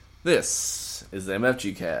This is the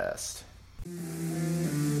MFGCast.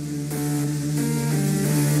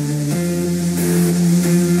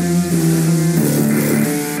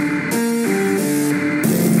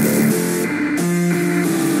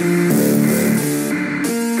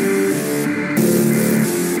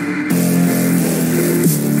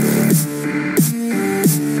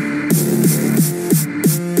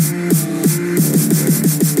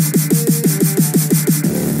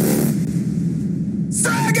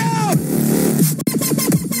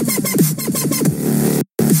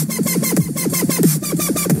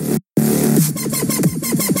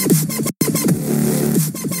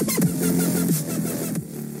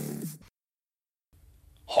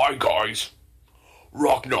 Hi guys,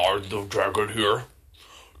 Ragnar the Dragon here,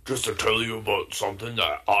 just to tell you about something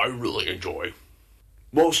that I really enjoy.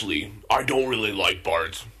 Mostly, I don't really like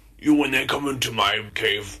bards. When they come into my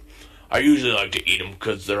cave, I usually like to eat them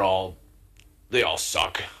because they all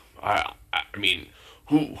suck. I mean,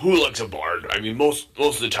 who likes a bard? I mean, most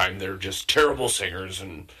of the time they're just terrible singers,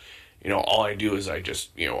 and all I do is I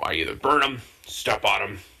either burn them, step on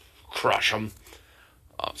them, crush them.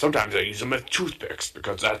 Sometimes I use them as toothpicks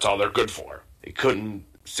because that's all they're good for. They couldn't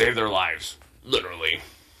save their lives, literally.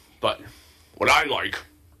 But what I like,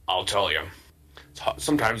 I'll tell you,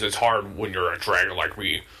 sometimes it's hard when you're a dragon like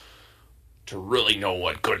me to really know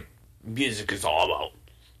what good music is all about.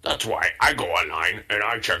 That's why I go online and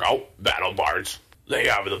I check out Battle Bards. They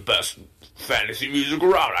have the best fantasy music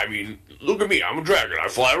around. I mean, look at me, I'm a dragon, I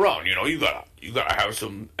fly around, you gotta have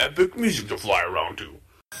some epic music to fly around to.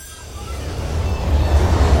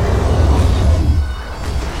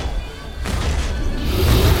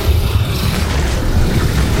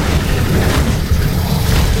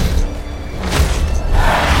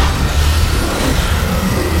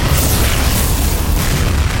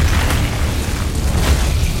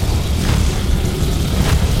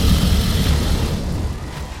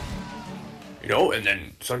 And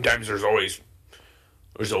then sometimes there's always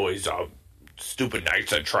stupid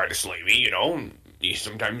knights that try to slay me,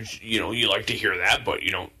 Sometimes, you like to hear that, but,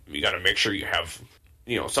 you gotta make sure you have,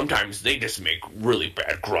 sometimes they just make really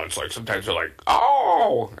bad grunts. Like, sometimes they're like,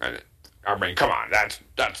 oh! And, I mean, come on, that's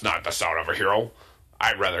not the sound of a hero.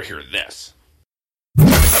 I'd rather hear this.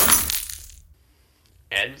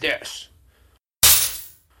 And this.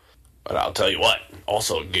 But I'll tell you what,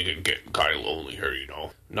 also it can get kind of lonely here,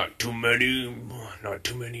 Not too many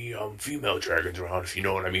female dragons around, if you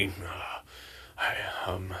know what I mean. I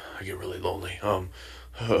get really lonely.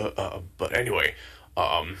 But anyway,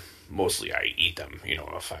 mostly I eat them,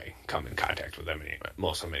 if I come in contact with them anyway.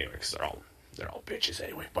 Most of them anyway, because they're all bitches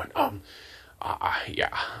anyway. But,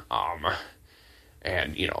 yeah.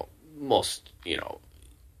 And, most,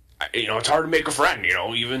 it's hard to make a friend,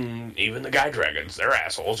 even the guy dragons, they're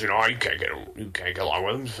assholes, you can't get along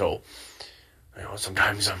with them, so,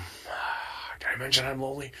 sometimes did I mention I'm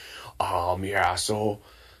lonely? Yeah, so,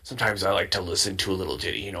 sometimes I like to listen to a little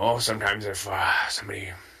ditty, sometimes if I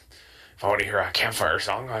want to hear a campfire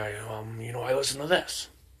song, I listen to this.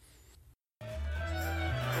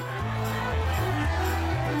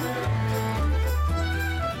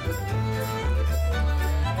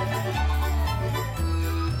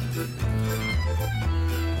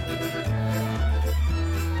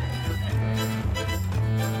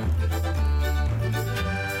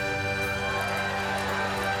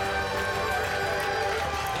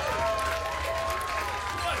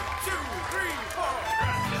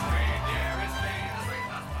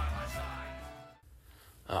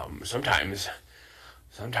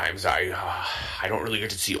 Sometimes I don't really get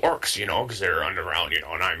to see orcs, because they're underground,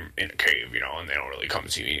 and I'm in a cave, and they don't really come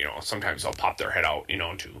see me, Sometimes I'll pop their head out, is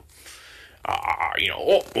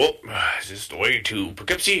this the way to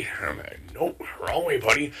Poughkeepsie? And I'm like, nope, wrong way,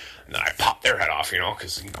 buddy. And then I pop their head off,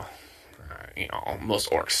 because, most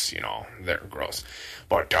orcs, they're gross.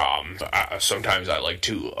 But, sometimes I like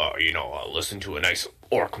to, listen to a nice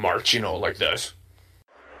orc march, like this.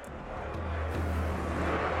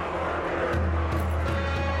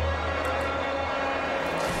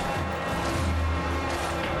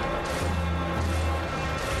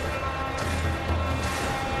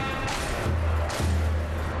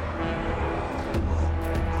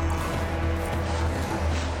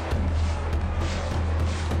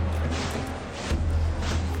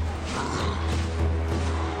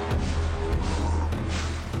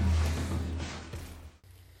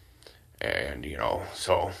 And,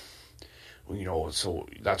 so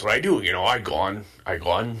that's what I do, I go on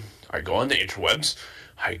the interwebs,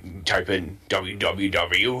 I type in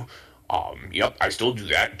www, I still do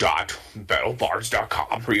that,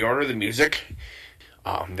 .battlebards.com, pre-order the music,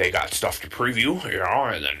 They got stuff to preview,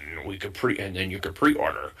 and then you could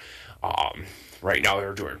pre-order. Right now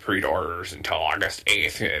they're doing pre-orders until August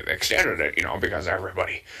 8th. They extended it, because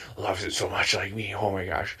everybody loves it so much, like me. Oh my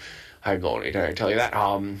gosh, I'm lonely. Did I tell you that?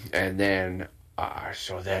 And then,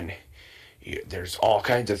 there's all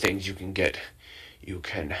kinds of things you can get. You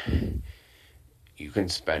can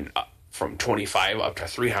spend from $25 up to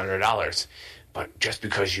 $300, but just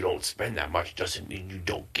because you don't spend that much doesn't mean you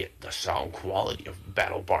don't get the sound quality of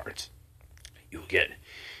Battle Bards. You'll get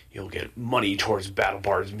money towards Battle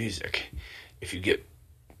Bards music. If you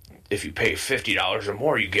pay $50 or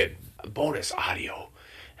more, you get bonus audio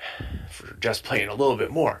for just playing a little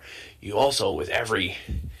bit more. You also, with every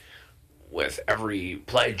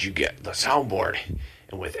pledge, you get the soundboard,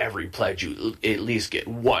 and with every pledge, you at least get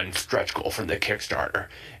one stretch goal from the Kickstarter,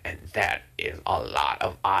 and that is a lot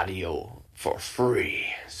of audio for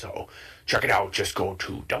free. So check it out. Just go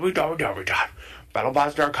to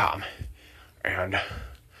www.battlebots.com and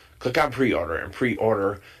click on pre-order and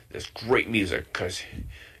pre-order this great music, because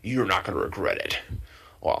you're not going to regret it.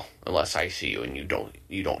 Well, unless I see you and you don't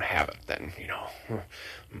have it, then, I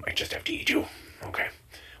might just have to eat you. Okay.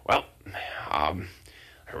 Well, I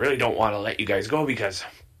really don't want to let you guys go because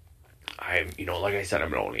like I said,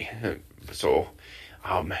 I'm lonely. So,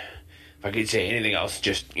 if I could say anything else,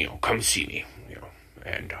 just, come see me,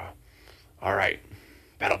 and, all right,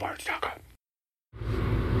 battlebards.com.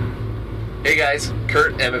 Hey guys,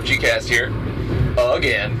 Kurt, MFGCast here.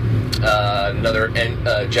 Again, another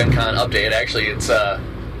Gen Con update. Actually, it's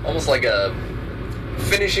almost like a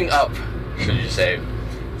finishing up, should you say.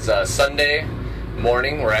 It's Sunday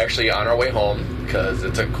morning. We're actually on our way home because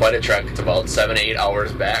it took quite a trek. It's about 7-8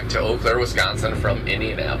 hours back to Eau Claire, Wisconsin from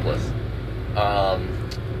Indianapolis.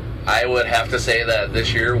 I would have to say that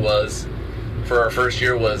this year for our first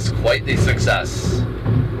year, was quite the success.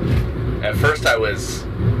 At first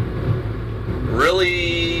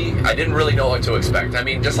I didn't really know what to expect. I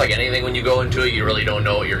mean, just like anything, when you go into it, you really don't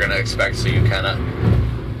know what you're going to expect, so you kind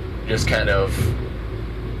of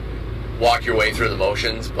walk your way through the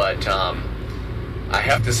motions. But I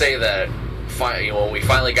have to say that when we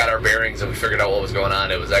finally got our bearings and we figured out what was going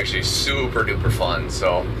on, it was actually super duper fun.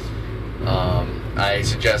 So I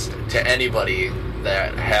suggest to anybody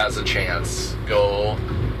that has a chance, go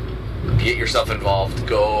get yourself involved,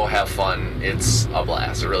 go have fun. It's a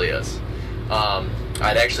blast, it really is.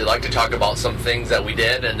 I'd actually like to talk about some things that we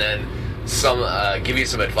did, and then give you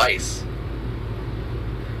some advice,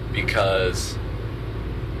 because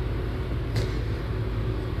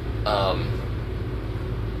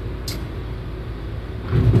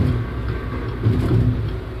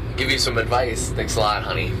give you some advice. Thanks a lot,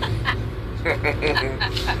 honey.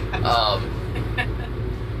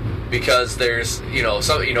 Because there's,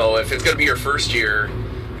 if it's going to be your first year,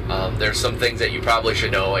 there's some things that you probably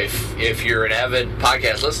should know. If you're an avid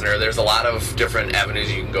podcast listener, there's a lot of different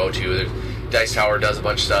avenues you can go to. Dice Tower does a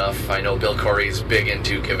bunch of stuff. I know Bill Corey's big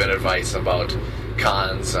into giving advice about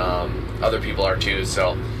cons. Other people are too.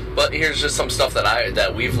 So, but here's just some stuff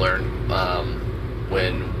that we've learned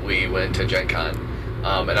when we went to Gen Con.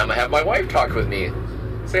 And I'm gonna have my wife talk with me.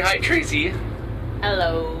 Say hi, Traci.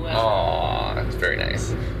 Hello. Aw, that's very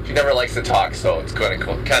nice. She never likes to talk, so it's kind of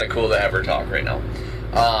cool to have her talk right now.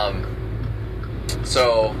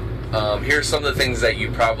 Here's some of the things that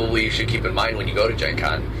you probably should keep in mind when you go to Gen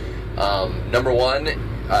Con. Number one,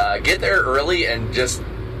 get there early and just,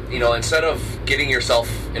 instead of getting yourself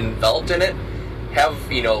enveloped in it,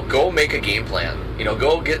 go make a game plan.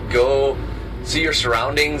 Go see your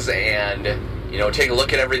surroundings and, take a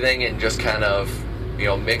look at everything and just kind of,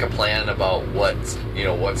 make a plan about what's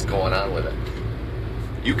going on with it.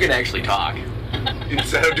 You can actually talk.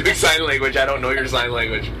 Instead of doing sign language, I don't know your sign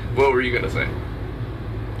language. What were you going to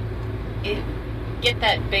say? Get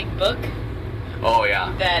that big book. Oh,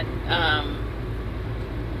 yeah. That,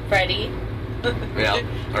 Freddie. Yeah.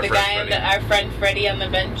 Our friend Freddie on the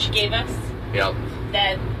bench gave us. Yep.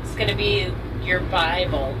 That's going to be your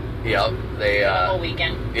Bible. Yep. The whole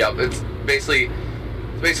weekend. Yep. It's basically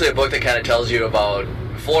a book that kind of tells you about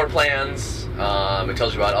floor plans. It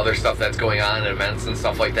tells you about other stuff that's going on, events and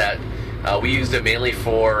stuff like that. We used it mainly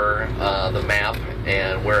for the map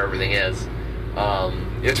and where everything is.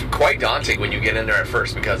 It's quite daunting when you get in there at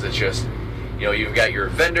first, because it's just, you've got your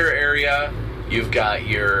vendor area, you've got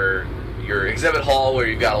your exhibit hall where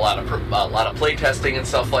you've got a lot of play testing and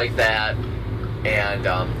stuff like that, and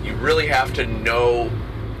you really have to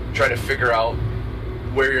try to figure out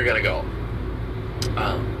where you're gonna go.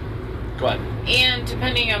 Go ahead. And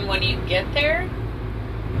depending on when you get there,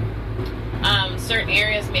 certain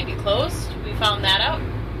areas may be closed. We found that out.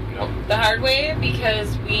 the hard way,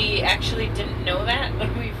 because we actually didn't know that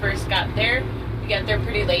when we first got there. We got there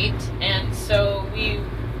pretty late, and so we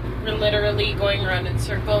were literally going around in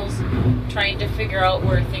circles trying to figure out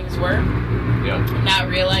where things were. Yeah. Not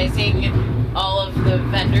realizing all of the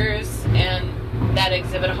vendors and that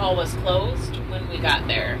exhibit hall was closed when we got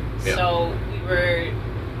there. Yeah. So we were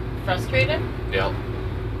frustrated. Yeah.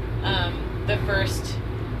 The first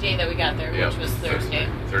day that we got there, which was Thursday.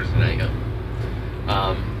 Thursday night,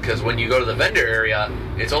 yeah. Because when you go to the vendor area,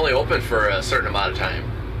 it's only open for a certain amount of time,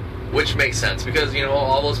 which makes sense because, you know,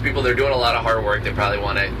 all those people, they're doing a lot of hard work. They probably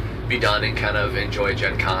want to be done and kind of enjoy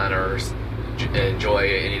Gen Con or enjoy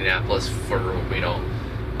Indianapolis for, you know,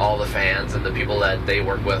 all the fans and the people that they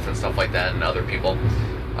work with and stuff like that and other people.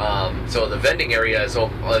 So the vending area is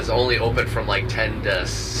only open from like 10 to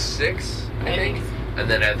 6, I think. And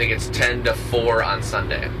then I think it's 10 to 4 on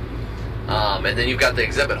Sunday. And then you've got the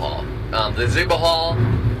exhibit hall. The exhibit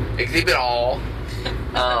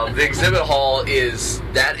hall is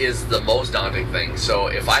the most daunting thing. So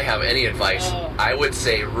if I have any advice, I would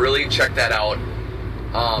say really check that out.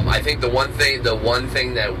 I think the one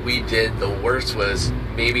thing that we did the worst was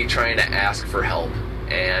maybe trying to ask for help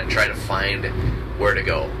and trying to find where to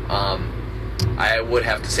go. I would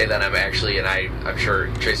have to say that I'm actually, and I'm sure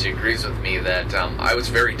Traci agrees with me, that I was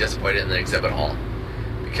very disappointed in the exhibit hall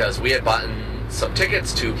because we had bought some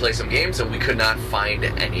tickets to play some games and we could not find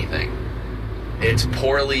anything. It's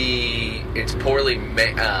poorly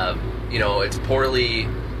mapped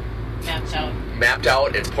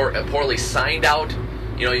out. It's poorly signed out.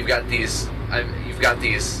 You know, you've got these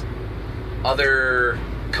other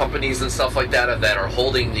companies and stuff like that are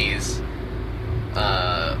holding these,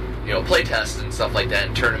 play tests and stuff like that,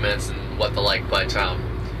 and tournaments and what the like. But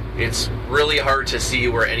it's really hard to see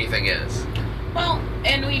where anything is. Well,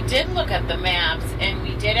 and we did look at the maps, and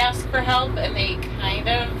we did ask for help, and they kind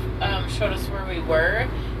of showed us where we were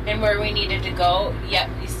and where we needed to go. Yet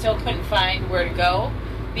we still couldn't find where to go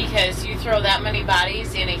because you throw that many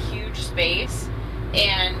bodies in a huge space,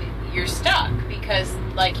 and you're stuck because,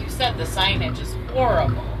 like you said, the signage is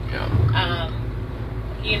horrible. Yeah.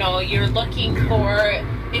 You're looking for,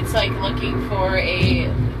 it's like looking for a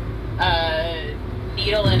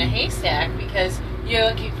needle in a haystack because you're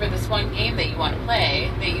looking for this one game that you want to play,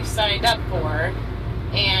 that you signed up for,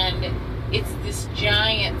 and it's this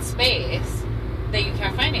giant space that you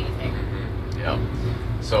can't find anything. Mm-hmm. Yeah.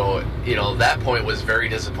 So, that point was very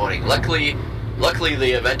disappointing. Luckily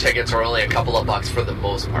the event tickets are only a couple of bucks for the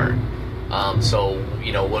most part.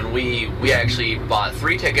 When we actually bought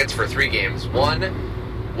 3 tickets for 3 games. One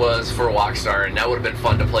was for Walkstar, and that would have been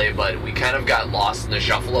fun to play, but we kind of got lost in the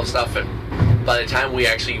shuffle of stuff, and by the time we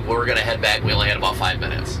actually were going to head back, we only had about 5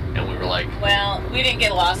 minutes, and we were like... Well, we didn't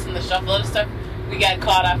get lost in the shuffle of stuff. We got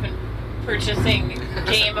caught up in purchasing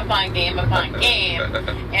game upon game upon game,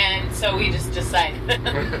 and so we just decided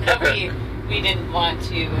that we didn't want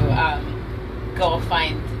to go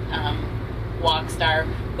find Walkstar,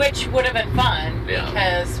 which would have been fun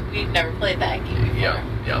because we've never played that game before.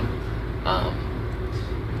 Yeah.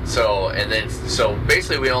 So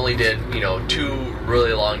basically we only did 2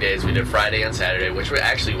 really long days. We did Friday and Saturday, which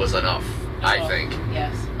actually was enough, I think.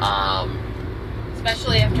 Yes.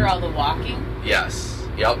 Especially after all the walking. Yes.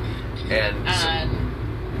 Yep. And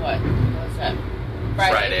what was that?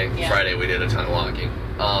 Friday. Yeah. Friday we did a ton of walking.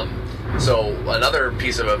 So another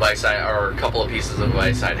piece of advice or a couple of pieces of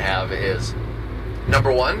advice I'd have is,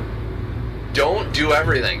 number 1, don't do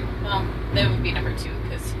everything. Well, that would be number 2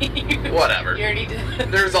 because whatever. You already did.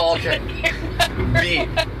 There's all advice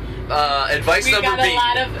number B.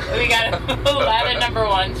 We got a lot of number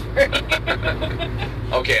 1s for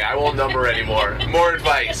you. Okay, I won't number anymore. More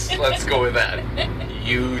advice. Let's go with that.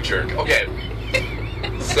 You jerk. Okay.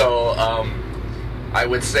 So, I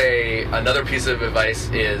would say another piece of advice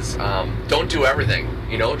is don't do everything.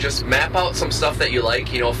 Just map out some stuff that you like.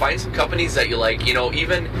 Find some companies that you like.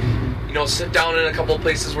 Even sit down in a couple of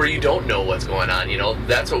places where you don't know what's going on.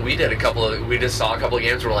 That's what we did. We just saw a couple of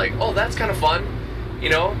games. We're like, oh, that's kind of fun.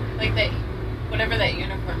 Like that, whatever that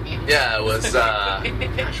unicorn game. Yeah, it was.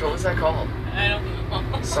 Gosh, what was that called? I don't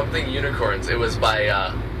know. Something unicorns. It was by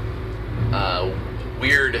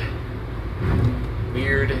Weird.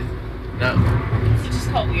 No. Is it just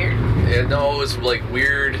called Weird? No, it was like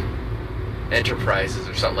Weird Enterprises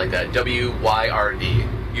or something like that.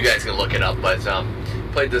 WYRD. You guys can look it up, but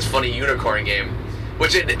played this funny unicorn game,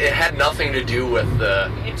 which it had nothing to do with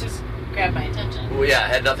the... It just grabbed my attention. Well, yeah,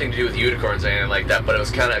 it had nothing to do with unicorns or anything like that, but it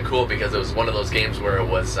was kind of cool because it was one of those games where it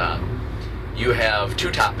was, you have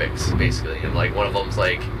 2 topics, basically, and like one of them's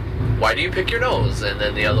like, why do you pick your nose? And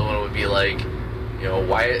then the other one would be like,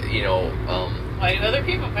 why, Why do other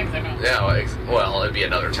people pick their nose? Yeah, well, it'd be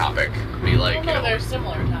another topic. It'd be like, well, no, they're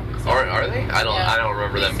similar topics. Are they? I don't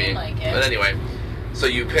remember they them being. like it. But anyway, so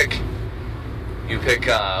you pick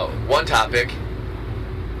one topic,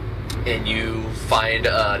 and you find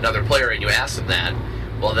another player, and you ask them that.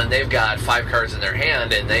 Well, then they've got 5 cards in their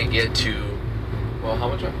hand, and they get to. Well, how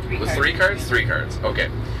much? 3 was cards. 3 cards? 3 cards. Okay,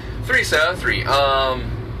 3 set of 3.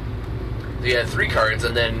 They had 3 cards,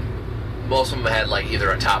 and then most of them had like either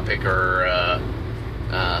a topic or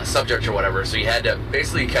subject or whatever. So you had to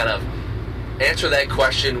basically kind of answer that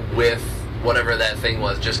question with whatever that thing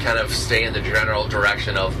was. Just kind of stay in the general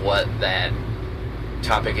direction of what that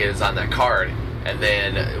topic is on that card, and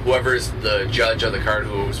then whoever's the judge of the card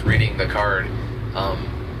who's reading the card,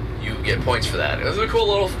 you get points for that. It was a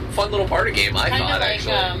cool fun little party game. I kind thought of like,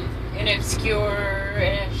 actually. An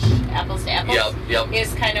obscure-ish apples to apples. Yep.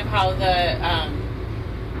 Is kind of how the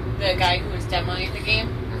guy who was demoing the game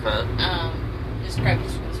described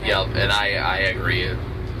it. Right? Yep, and I agree.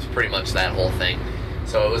 It's pretty much that whole thing.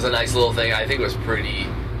 So it was a nice little thing. I think it was pretty.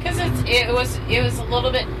 Because it was a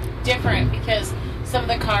little bit different because some of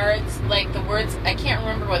the cards, like the words, I can't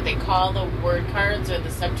remember what they call the word cards or the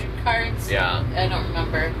subject cards. Yeah. I don't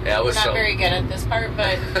remember. Yeah, it was not very good at this part,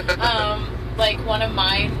 but like one of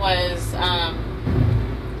mine was a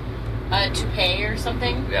toupee or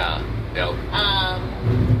something. Yeah. Yep.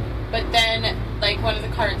 But then like one of the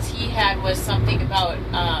cards he had was something about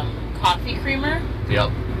coffee creamer.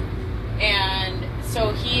 Yep. And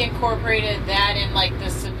so he incorporated that in like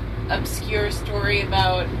this obscure story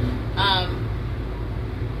about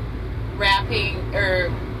wrapping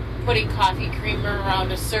or putting coffee creamer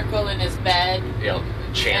around a circle in his bed. Yep.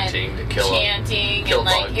 Chanting to kill and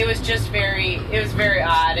like bug. it was very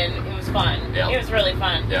odd and it was fun. Yep. It was really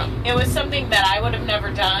fun. Yeah. It was something that I would have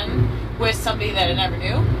never done with somebody that I never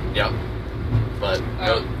knew. Yep. But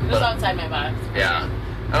it was outside my box. Yeah.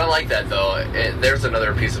 I don't like that though. There's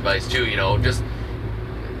another piece of advice too. Just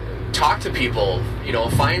talk to people.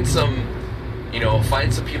 Find some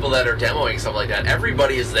people that are demoing stuff like that.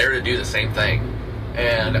 Everybody is there to do the same thing.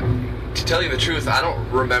 And to tell you the truth, I don't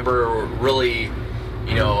remember really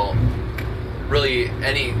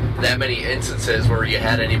that many instances where you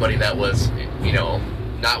had anybody that was,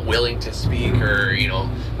 not willing to speak or,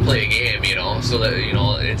 play a game, so that,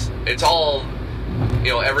 it's all,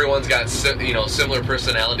 everyone's got, similar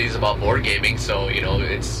personalities about board gaming, so,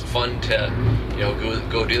 it's fun to,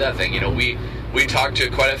 go do that thing. We talked to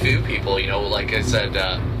quite a few people, like I said,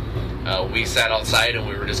 we sat outside and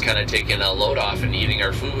we were just kind of taking a load off and eating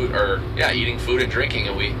our food, eating food and drinking,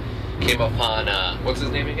 and we came upon, what's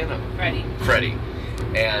his name again? Freddie.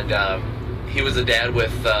 And he was a dad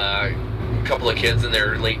with a couple of kids in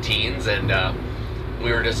their late teens, and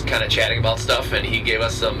we were just kind of chatting about stuff, and he gave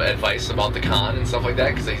us some advice about the con and stuff like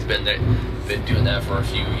that, because he's been doing that for a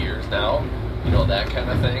few years now, that kind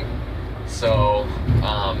of thing. So,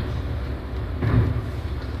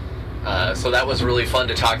 so that was really fun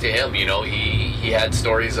to talk to him. He had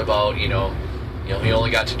stories about, he only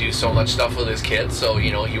got to do so much stuff with his kids, so,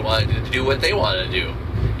 he wanted to do what they wanted to do.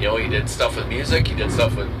 He did stuff with music, he did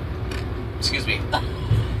stuff with, excuse me,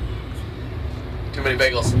 too many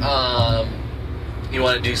bagels. He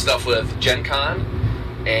wanted to do stuff with Gen Con,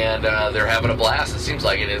 and they're having a blast. It seems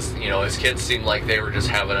like it is, his kids seemed like they were just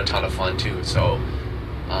having a ton of fun too, so,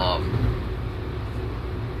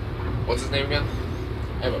 what's his name again?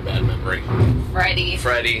 I have a bad memory. Freddie. So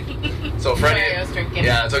Freddie. Sorry, I was drinking.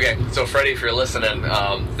 Yeah, it's okay. So Freddie, if you're listening,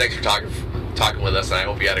 thanks for talking with us, and I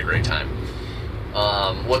hope you had a great time.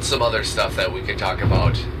 What's some other stuff that we could talk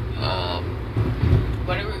about?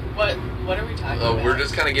 What are we talking about? We're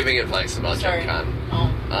just kind of giving advice about Gen Con.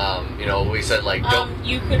 We said like don't.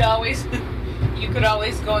 You could always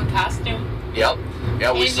go in costume. Yep.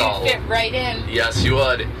 Yeah, we saw. And you'd fit right in. Yes, you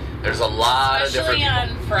would. There's a lot of different.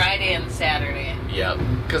 Especially on Friday and Saturday. Yep,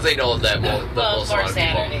 because they know that most amount of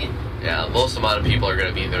Saturday. people. Yeah, most amount of people are going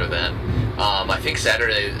to be there then. I think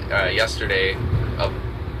yesterday,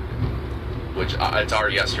 which it's our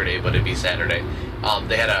yesterday, but it'd be Saturday.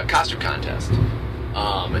 They had a costume contest,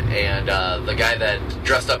 and the guy that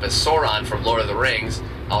dressed up as Sauron from Lord of the Rings.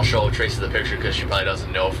 I'll show Traci the picture because she probably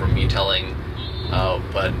doesn't know from me telling.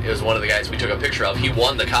 But it was one of the guys we took a picture of. He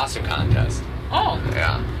won the costume contest. Oh.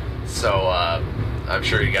 Yeah. So I'm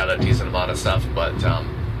sure he got a decent amount of stuff, but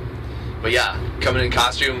yeah, coming in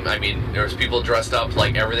costume. I mean, there was people dressed up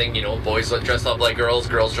like everything. Boys dressed up like girls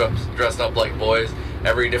dressed up like boys.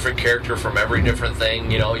 Every different character from every different thing.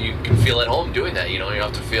 You can feel at home doing that. You don't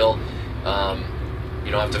have to feel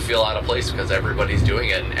You don't have to feel out of place because everybody's doing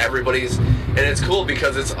it, and it's cool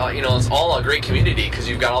because it's it's all a great community because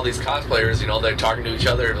you've got all these cosplayers, they're talking to each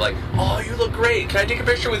other like, oh, you look great, can I take a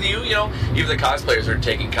picture with you? Even the cosplayers are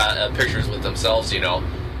taking pictures with themselves,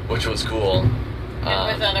 which was cool.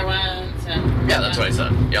 And with other ones. And yeah, that's what I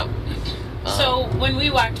said. Yep. So when we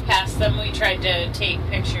walked past them, we tried to take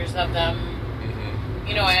pictures of them,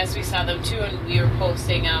 as we saw them too, and we were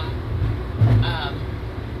posting on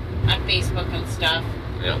Facebook and stuff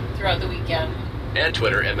throughout the weekend. And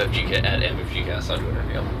Twitter, MFGCast on Twitter,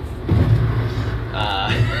 yep.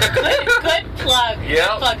 Good plug.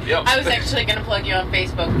 Yep. I was actually going to plug you on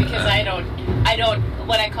Facebook because I don't,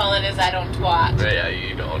 what I call it is I don't twat. Yeah,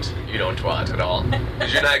 you don't twat at all.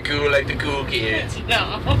 Because you're not cool like the cool kids.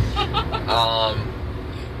 No.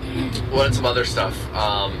 What and some other stuff?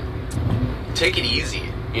 Take it easy,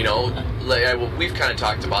 we've kind of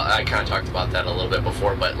talked about, I kind of talked about that a little bit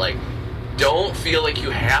before, but don't feel like you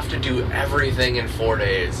have to do everything in 4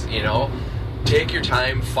 days, Take your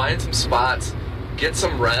time, find some spots, get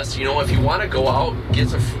some rest, if you want to go out, get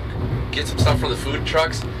some stuff from the food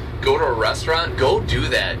trucks, go to a restaurant, go do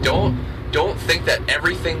that. Don't think that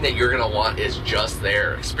everything that you're going to want is just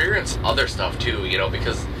there. Experience other stuff too,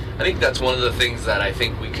 because I think that's one of the things that I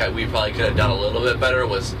think we probably could have done a little bit better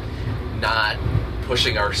was not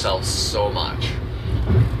pushing ourselves so much.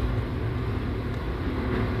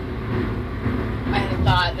 I had a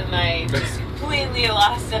thought and I just completely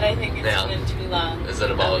lost it. I think it's been too long. Is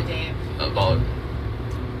it about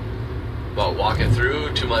walking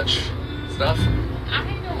through too much stuff? I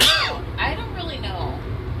don't know. I don't really know.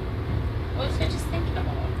 What was I just thinking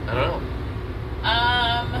about? I don't know.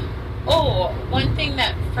 One thing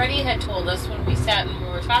that Freddie had told us when we sat and we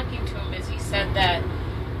were talking to him is he said that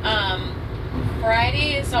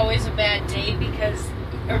Friday is always a bad day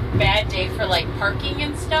for parking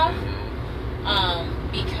and stuff.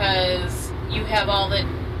 Because you have all the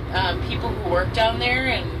people who work down there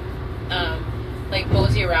and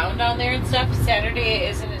mosey around down there and stuff. Saturday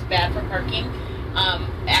isn't as bad for parking.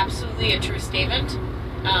 Absolutely a true statement.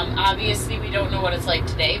 Obviously we don't know what it's like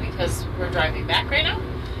today because we're driving back right now.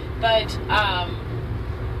 But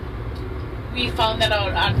we found that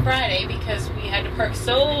out on Friday because we had to park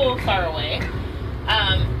so far away.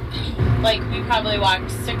 We probably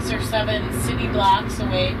walked 6 or 7 city blocks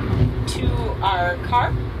away to our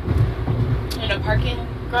car in a parking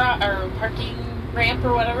ramp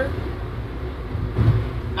or whatever.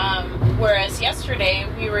 Whereas yesterday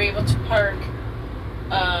we were able to park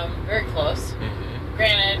very close. Mm-hmm.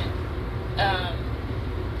 Granted,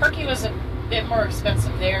 parking was a bit more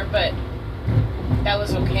expensive there, but that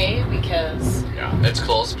was okay because it's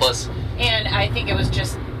close. Plus, and I think it was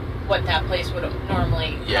just what that place would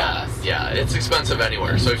normally cost. Yeah, it's expensive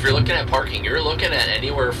anywhere. So if you're looking at parking, you're looking at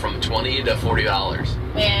anywhere from $20 to $40.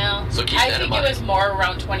 Well, so I think it was more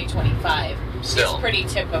around $20-$25. Still, it's pretty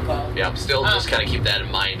typical. Yeah, still just kind of keep that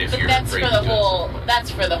in mind if you're. That's for the whole.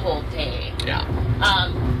 That's for the whole day. Yeah.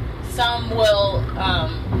 Some will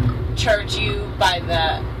charge you by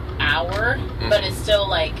the hour, but it's still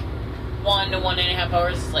 1 to 1.5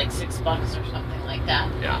 hours is $6 or something like that.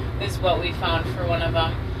 Yeah. Is what we found for one of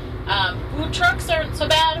them. Food trucks aren't so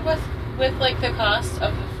bad with the cost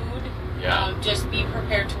of the food. Yeah. Just be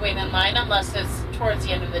prepared to wait in line unless it's towards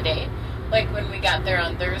the end of the day. When we got there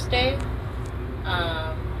on Thursday,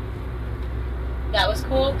 that was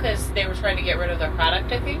cool because they were trying to get rid of their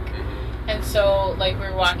product, I think. Mm-hmm. And so, we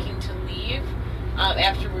were walking to leave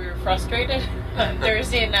after we were frustrated on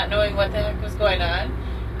Thursday and not knowing what the heck was going on.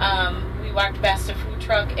 We walked past a food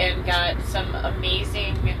truck and got some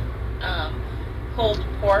amazing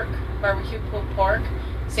barbecue pulled pork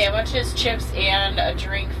sandwiches, chips, and a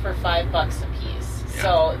drink for $5 a piece. Yeah.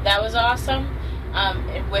 So that was awesome,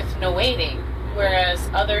 with no waiting. Whereas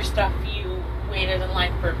other stuff you waited in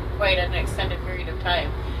line for quite an extended period of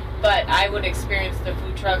time. But I would experience the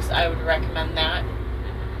food trucks. I would recommend that.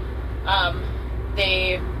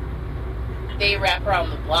 They wrap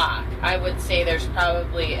around the block. I would say there's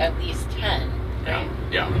probably at least 10. Right?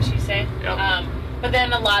 Yeah. Would you say? Yeah. But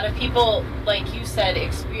then a lot of people, like you said,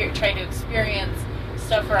 try to experience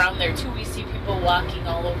stuff around there too. We see people walking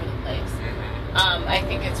all over the place. I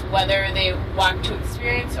think it's whether they walk to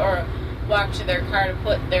experience or walk to their car to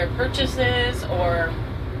put their purchases or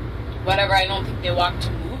whatever. I don't think they walk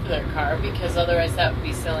to move their car because otherwise that would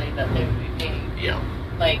be silly that they would be paying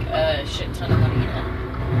a shit ton of money to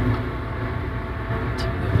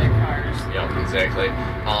move their cars. Yep, exactly.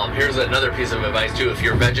 Here's another piece of advice too. If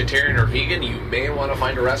you're vegetarian or vegan, you may want to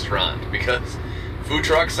find a restaurant because food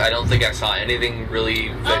trucks, I don't think I saw anything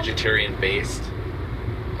really vegetarian based.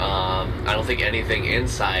 I don't think anything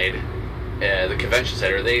inside the convention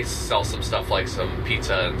center, they sell some stuff like some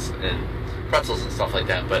pizza and pretzels and stuff like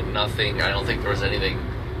that, but nothing. I don't think there was anything,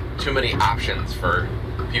 too many options for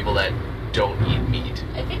people that don't eat meat.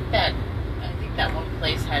 I think that one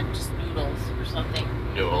place had just noodles or something.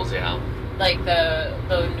 Noodles, yeah. Like the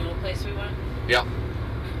noodle place we went. Yep.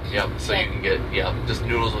 So you can get just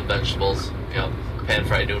noodles with vegetables. Yep.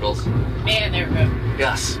 Pan-fried noodles. Man, they're good.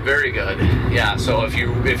 Yes, very good. Yeah. So if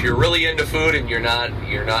you're really into food and you're not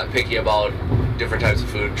picky about different types of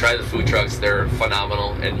food, try the food trucks. They're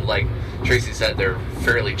phenomenal, and like Traci said, they're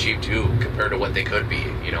fairly cheap too compared to what they could be.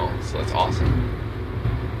 So that's awesome.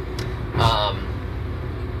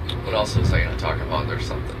 What else was I going to talk about? There's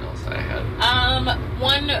something else I had.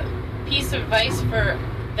 One piece of advice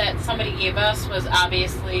that somebody gave us was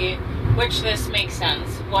obviously, which this makes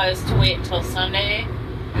sense, was to wait until Sunday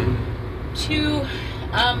to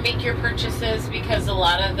make your purchases, because a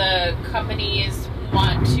lot of the companies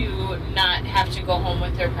want to not have to go home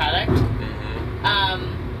with their product.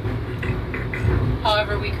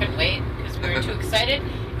 However, we couldn't wait because we were too excited,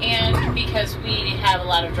 and because we have a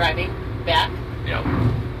lot of driving back. Yep.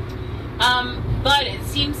 But it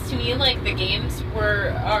seems to me like the games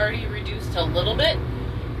were already reduced a little bit,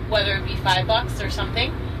 whether it be $5 or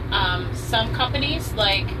something. Some companies,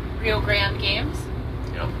 like Rio Grande Games.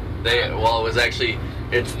 Yep.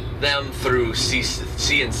 It's them through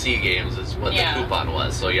C&C Games is what the coupon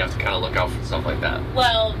was, so you have to kind of look out for stuff like that.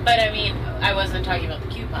 Well, but I mean, I wasn't talking about the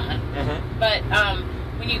coupon. But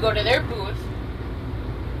when you go to their booth,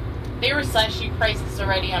 they were slashing prices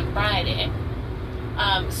already on Friday.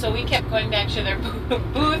 So we kept going back to their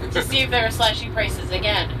booth to see if they were slashing prices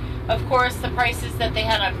again. Of course, the prices that they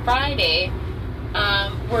had on Friday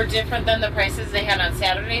were different than the prices they had on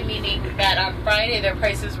Saturday, meaning that on Friday their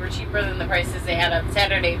prices were cheaper than the prices they had on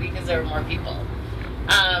Saturday because there were more people.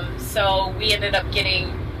 So we ended up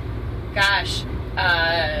getting,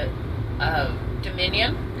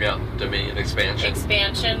 Dominion. Yeah, Dominion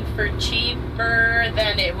expansion for cheaper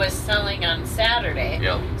than it was selling on Saturday.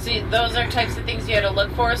 Yeah. So those are types of things you had to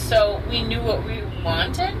look for. So we knew what we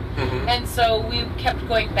wanted, and so we kept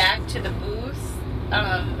going back to the booths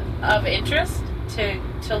of interest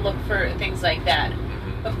to look for things like that.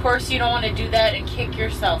 Of course, you don't want to do that and kick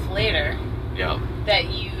yourself later. Yeah. That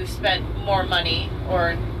you spent more money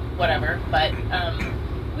or whatever, but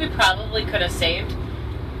we probably could have saved.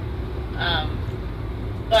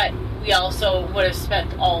 But we also would have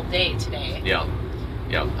spent all day today. Yeah.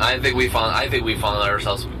 I think we found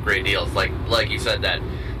ourselves some great deals. Like you said, that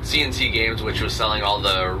C&C Games, which was selling all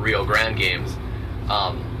the Rio Grande games,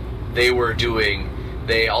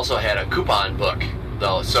 they also had a coupon book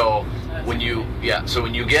though. So when you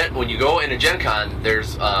go into Gen Con,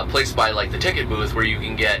 there's a place by like the ticket booth where you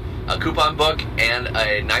can get a coupon book and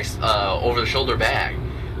a nice over-the-shoulder bag.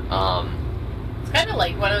 It's kind of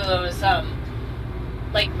like one of those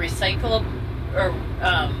like recyclable, or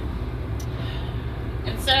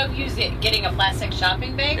instead of getting a plastic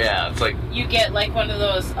shopping bag, it's like you get like one of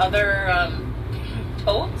those other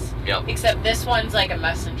totes. Yep. Except this one's like a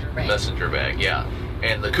messenger bag. Yeah.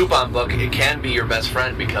 And the coupon book, it can be your best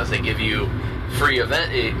friend because they give you free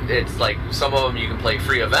event. It's like some of them you can play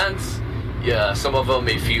free events. Yeah. Some of them,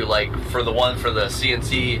 if you like, for the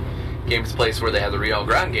C&C Games place where they have the Rio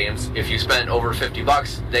Grande games, if you spend over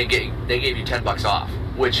 $50, they gave you $10 off,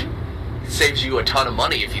 which saves you a ton of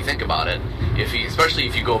money if you think about it. Especially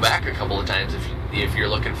if you go back a couple of times, if you're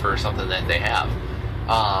looking for something that they have.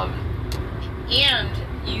 And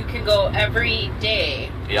you can go every day.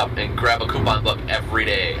 Yep, and grab a coupon book every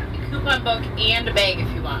day. A coupon book and a bag if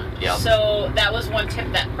you want. Yep. So that was one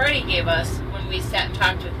tip that Freddie gave us when we sat and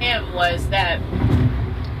talked with him, was that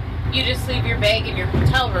you just leave your bag in your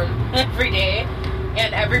hotel room every day,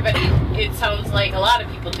 and everybody, it sounds like a lot of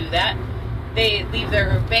people do that. They leave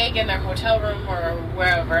their bag in their hotel room or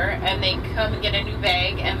wherever, and they come and get a new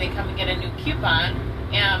bag, and they come and get a new coupon.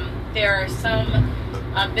 And there are some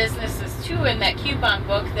businesses too in that coupon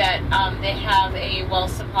book that they have a while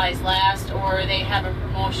supplies last, or they have a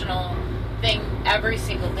promotional thing every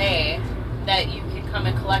single day that you can come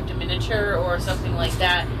and collect a miniature or something like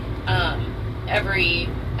that every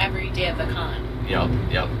day of the con.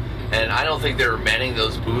 Yep. And I don't think they're manning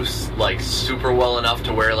those booths like super well enough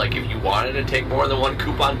to where, like, if you wanted to take more than one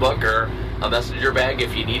coupon book or a messenger bag,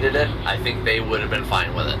 if you needed it, I think they would have been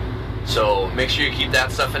fine with it. So make sure you keep that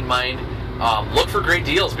stuff in mind. Look for great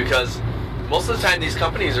deals, because most of the time these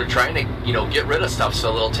companies are trying to, get rid of stuff,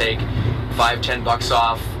 so they'll take $5-10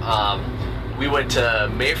 off. We went to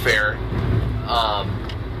Mayfair,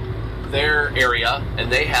 their area, and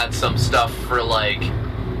they had some stuff for like,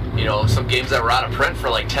 some games that were out of print for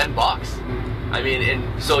like $10. I mean,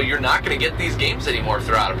 and so you're not going to get these games anymore if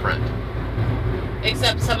they're out of print.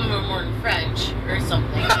 Except some of them were in French or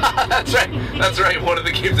something. That's right. That's right. One of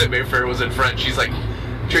the games at Mayfair was in French. She's like,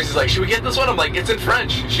 Tracy's like, should we get this one? I'm like, it's in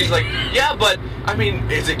French. She's like, yeah, but, I mean,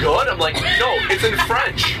 is it good? I'm like, no, it's in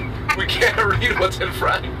French. We can't read what's in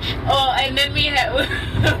French. Oh, and then we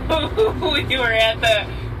were at the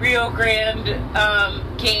Rio Grande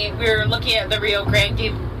game. We were looking at the Rio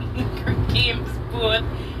Grande games booth,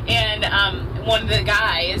 and one of the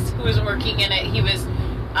guys who was working in it, he was,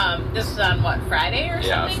 this was on, what, Friday or something?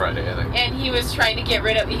 Yeah, Friday, I think. And he was trying to get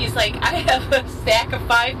rid of, he's like, I have a stack of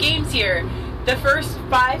 5 games here. The first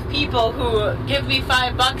 5 people who give me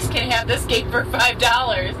 $5 can have this game for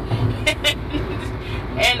 $5.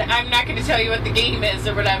 And I'm not going to tell you what the game is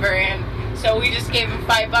or whatever. And so we just gave him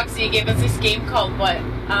 $5. And he gave us this game called what?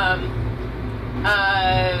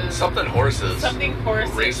 Something horses. Something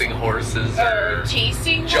horses. Racing horses. Or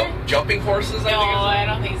chasing. Jumping horses, No, I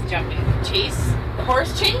don't think it's jumping.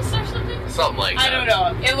 Horse chase or something? Something like that. I don't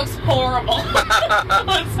know. It looks horrible. It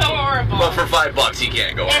looks so horrible. But for $5, you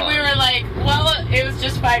can't go wrong. And we were like, well, it was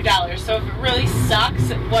just $5. So if it really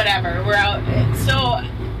sucks, whatever. We're out. So,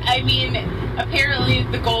 I mean, apparently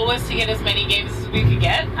the goal was to get as many games as we could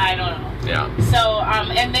get. I don't know. Yeah. So,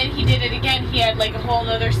 and then he did it again. He had like a whole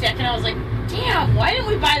other stack, and I was like, damn, why didn't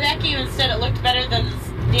we buy that game instead? It looked better than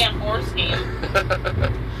this damn horse game.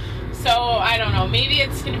 So, I don't know. Maybe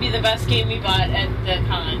it's going to be the best game we bought at the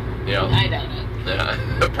con. Yeah. I doubt it.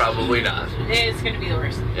 Yeah, probably not. It's going to be the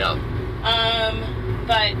worst. Yeah.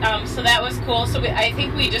 So that was cool. So I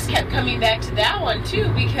think we just kept coming back to that one, too,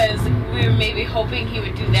 because we were maybe hoping he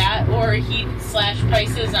would do that, or he'd slash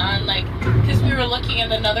prices on, like, because we were looking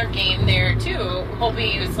at another game there, too, hoping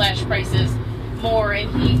he would slash prices more, and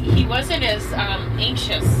he wasn't as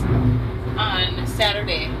anxious on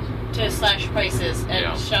Saturday to slash prices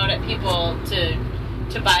and shout at people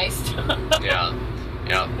to buy stuff. Yeah.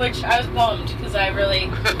 Yeah. Which I was bummed because I really.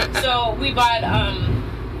 So we bought,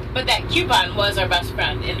 but that coupon was our best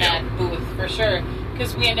friend in that booth for sure,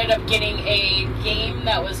 because we ended up getting a game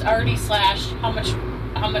that was already slashed. How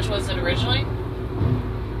much was it originally?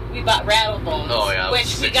 We bought Rattlebones. Oh yeah, which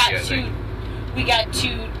 60, we got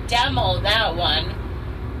to demo that one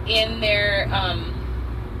in their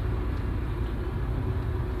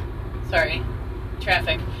sorry,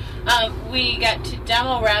 traffic. We got to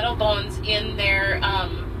demo Rattlebones in their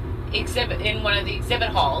exhibit, in one of the exhibit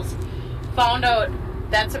halls. Found out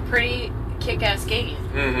that's a pretty kick-ass game.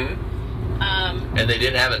 Mm-hmm. And they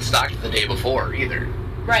didn't have it stocked the day before either.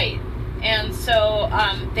 Right. And so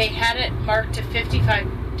they had it marked to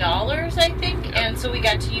 $55, I think. Yep. And so we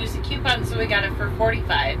got to use the coupon, so we got it for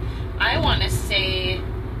 $45. I want to say,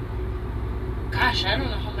 gosh, I don't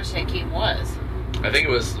know how much that game was. I think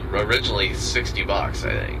it was originally $60, I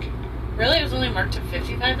think. Really? It was only marked to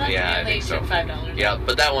 $55? Yeah, I think so. Took $5. Yeah,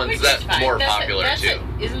 but that one's more popular, too.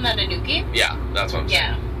 Isn't that a new game? Yeah, that's what I'm saying.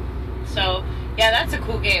 Yeah. So, yeah, that's a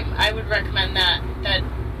cool game. I would recommend that. Do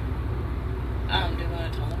we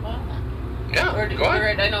want to talk about that? Yeah, go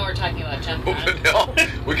ahead. I know we're talking about Gen Con. No,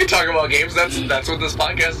 we can talk about games. That's what this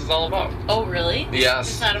podcast is all about. Oh, really? Yes.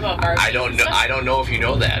 It's not about Barbie. I don't know. I don't know if you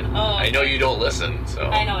know that. Oh, okay. I know you don't listen, so.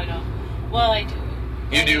 I know. Well, I do.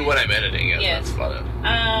 You do when I'm editing it. Yes. That's about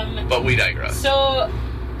it. But we digress. So,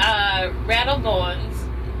 Rattlebones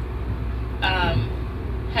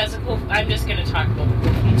has a cool. I'm just going to talk about the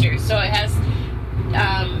cool features. So it has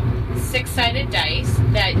 6-sided dice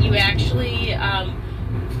that you actually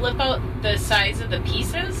flip out the size of the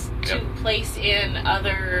pieces to place in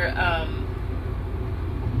other.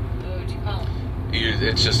 What would you call them?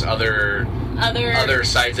 It's just other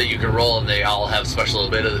sides that you can roll, and they all have special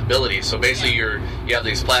abilities. So basically, you have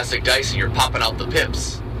these plastic dice, and you're popping out the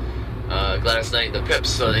pips. Gladys Knight, the pips,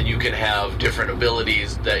 so that you can have different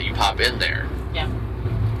abilities that you pop in there. Yeah.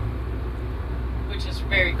 Which is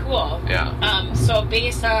very cool. Yeah. So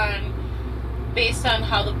based on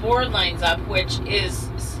how the board lines up, which you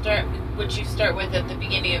start with at the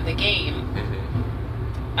beginning of the game,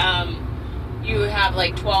 you have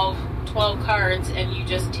like 12 cards, and you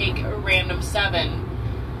just take a random 7,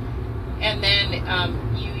 and then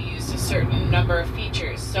you use a certain number of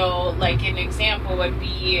features. So, like an example would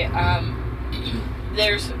be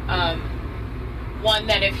there's one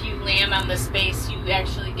that if you land on the space, you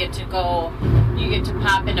actually get to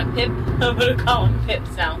pop in a pip. I'm gonna call them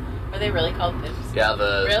pips now. Are they really called pips? Yeah,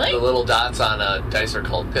 the little dots on a dice are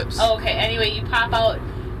called pips. Oh, okay. Anyway, you pop out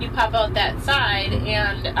that side,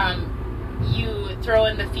 and you throw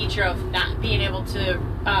in the feature of not being able to,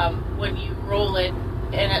 when you roll it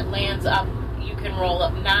and it lands up, you can roll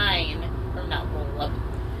up 9, or not roll up,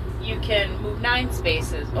 you can move 9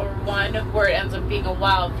 spaces, or one where it ends up being a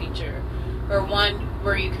wild feature, or one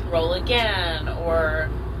where you can roll again, or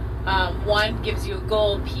one gives you a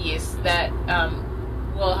gold piece that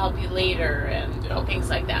will help you later, and things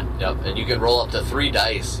like that. Yep, and you can roll up to 3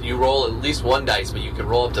 dice. You roll at least 1 dice, but you can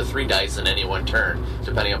roll up to 3 dice in any one turn,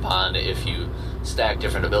 depending upon if you stack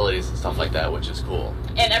different abilities and stuff like that, which is cool.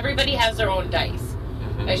 And everybody has their own dice.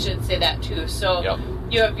 Mm-hmm. I should say that too. So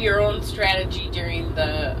you have your own strategy during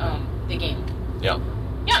the game. Yep.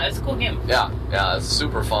 Yeah, it's a cool game. Yeah, it's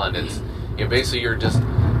super fun. It's basically you're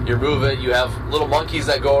moving. You have little monkeys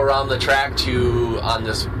that go around the track on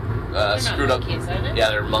this screwed up. Monkeys, are they? Yeah,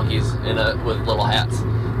 they're monkeys with little hats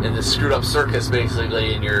in this screwed up circus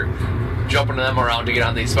basically, and you're jumping them around to get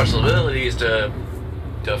on these special abilities to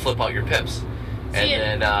flip out your pips.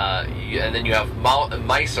 And then you have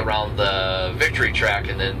mice around the victory track,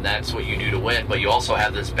 and then that's what you do to win. But you also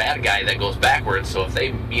have this bad guy that goes backwards, so if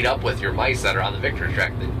they meet up with your mice that are on the victory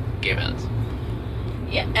track, the game ends.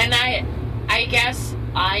 Yeah, and I guess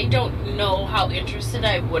I don't know how interested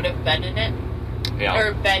I would have been in it,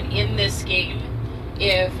 or been in this game,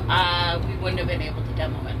 if we wouldn't have been able to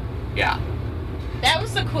demo it. Yeah. That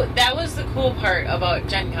was the cool part about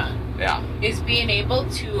Gen Con. Yeah. Is being able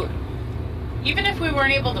to, even if we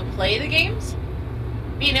weren't able to play the games,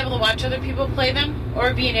 being able to watch other people play them,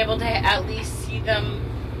 or being able to at least see them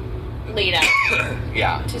laid out.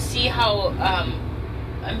 Yeah. To see how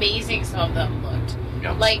amazing some of them looked.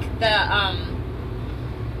 Yep. Like the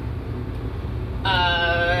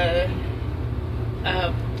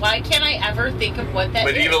why can't I ever think of what that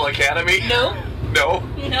Medieval is? Academy? No. No?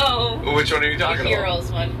 No. Which one are you talking the about?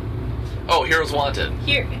 Heroes one. Oh, Heroes Wanted.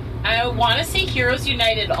 I want to say Heroes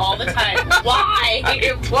United all the time. Why?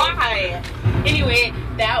 Why? Anyway,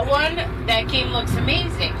 that game looks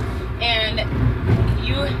amazing. And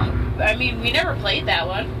we never played that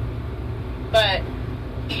one. But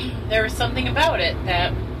there was something about it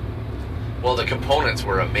that... Well, the components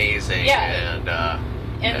were amazing. Yeah.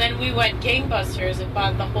 And then we went gangbusters and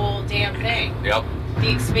bought the whole damn thing. Yep.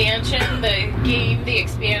 The expansion, the game, the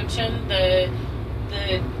expansion, the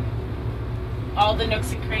all the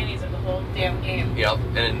nooks and crannies of the whole damn game. Yep.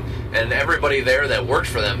 And everybody there that worked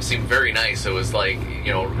for them seemed very nice. It was like,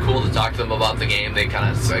 cool to talk to them about the game. They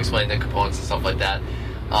kind of explained the components and stuff like that.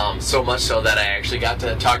 So much so that I actually got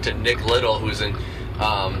to talk to Nick Little, who's in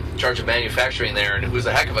charge of manufacturing there, and who's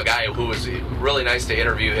a heck of a guy. Who was really nice to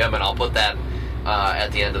interview him, and I'll put that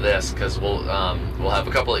at the end of this, because we'll have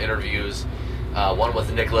a couple of interviews. One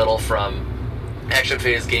with Nick Little from Action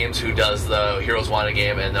Phase Games, who does the Heroes Wanted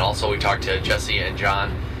game, and then also we talked to Jesse and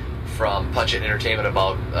John from Punch-It Entertainment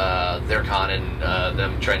about their con and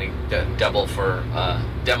them trying to demo for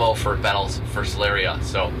Battles for Solaria.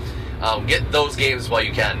 So get those games while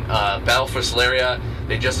you can. Battle for Solaria,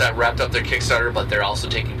 they just wrapped up their Kickstarter, but they're also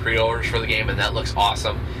taking pre-orders for the game, and that looks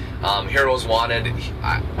awesome. Heroes Wanted,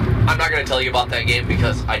 I'm not going to tell you about that game,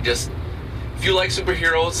 because if you like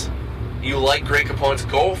superheroes, you like great components,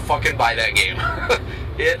 go fucking buy that game.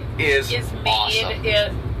 It is awesome.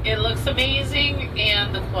 It looks amazing,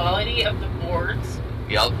 and the quality of the boards.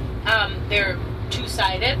 Yep. They're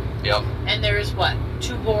 2-sided. Yep. And there's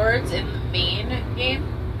 2 boards in the main game?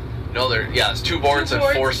 No, it's 2 boards and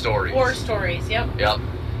 4 stories. 4 stories, yep. Yep.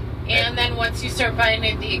 And then once you start buying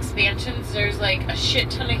the expansions, there's a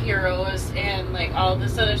shit ton of heroes and all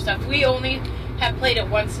this other stuff. We only have played it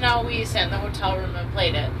once now. We sat in the hotel room and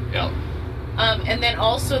played it. Yep. And then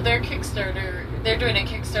also their Kickstarter, they're doing a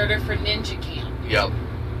Kickstarter for Ninja Camp. Yep.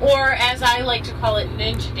 Or as I like to call it,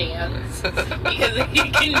 Ninja Dance, because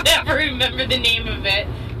you can never remember the name of it.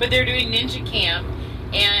 But they're doing Ninja Camp.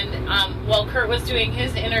 And while Kurt was doing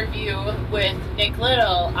his interview with Nick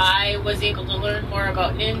Little, I was able to learn more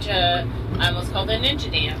about Ninja. I almost called it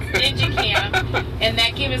Ninja Dance. Ninja Camp. And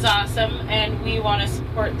that game is awesome. And we want to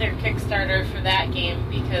support their Kickstarter for that game,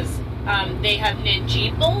 because they have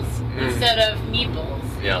Ninjeeples instead of Meeples.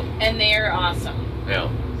 Yeah. And they're awesome. Yeah.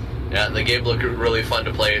 Yeah, the game looked really fun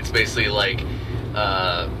to play. It's basically like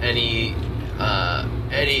any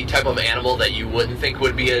type of animal that you wouldn't think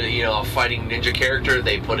would be a fighting ninja character.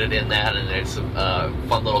 They put it in that, and it's a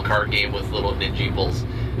fun little card game with little ninjeeples,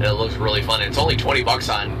 and it looks really fun. It's only $20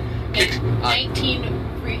 on Kick.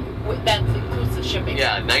 19 free. That includes the shipping.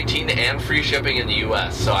 Yeah, 19 and free shipping in the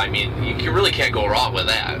U.S. So I mean, you really can't go wrong with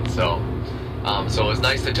that. So, so it was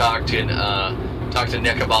nice to talk to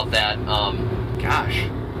Nick about that. Gosh,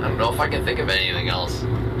 I don't know if I can think of anything else.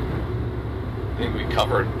 I think we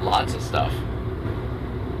covered lots of stuff.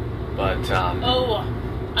 But, yeah, I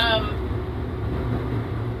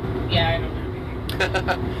don't know.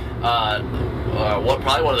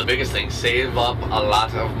 Probably one of the biggest things, save up a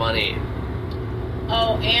lot of money.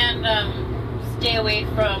 Oh, and stay away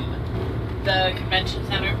from the convention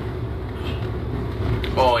center.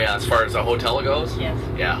 Oh yeah, as far as the hotel goes? Yes.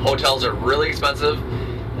 Yeah, hotels are really expensive.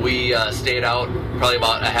 We stayed out probably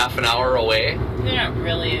about a half an hour away. They're not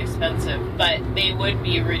really expensive, but they would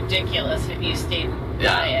be ridiculous if you stayed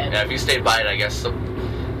by it. Yeah, if you stayed by it, I guess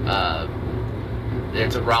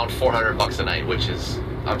it's around $400 a night, which is,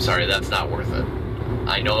 I'm sorry, that's not worth it.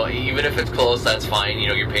 I know, even if it's close, that's fine. You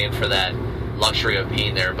know, you're paying for that luxury of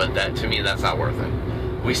being there, but that, to me, that's not worth it.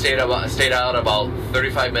 We stayed out about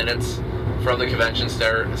 35 minutes from the convention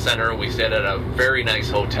center. We stayed at a very nice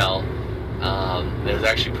hotel. It was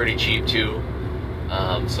actually pretty cheap too,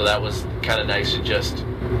 so that was kind of nice to just.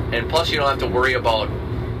 And plus, you don't have to worry about,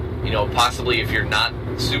 possibly if you're not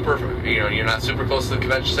super close to the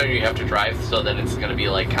convention center, you have to drive. So then it's going to be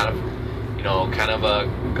like kind of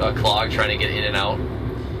a clog trying to get in and out.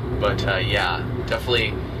 But yeah,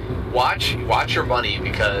 definitely watch your money,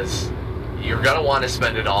 because you're gonna want to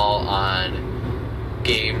spend it all on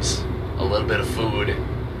games, a little bit of food.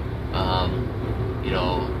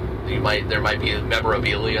 There might be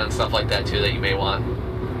memorabilia and stuff like that too that you may want.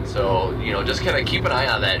 So just kind of keep an eye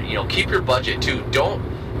on that. Keep your budget too. Don't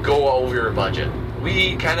go over your budget.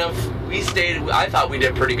 We stayed. I thought we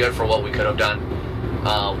did pretty good for what we could have done.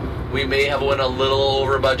 We may have went a little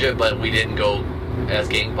over budget, but we didn't go as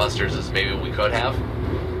gangbusters as maybe we could have.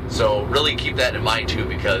 So really keep that in mind too,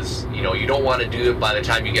 because you don't want to do it by the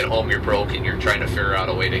time you get home you're broke and you're trying to figure out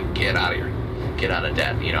a way to get out of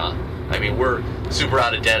debt. I mean, we're super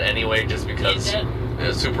out of debt anyway, just because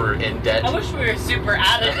super in debt. I wish we were super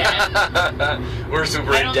out of debt. We're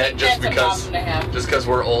super in debt just because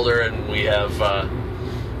we're older and we have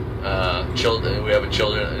children. We have a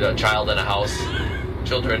child in a house.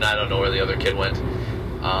 Children, I don't know where the other kid went.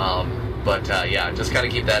 But yeah, just kind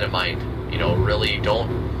of keep that in mind. Really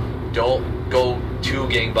don't go to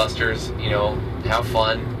gangbusters. Have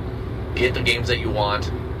fun, get the games that you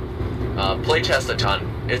want. Play test a ton.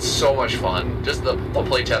 It's so much fun. Just the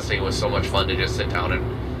play testing was so much fun to just sit down and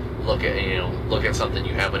look at something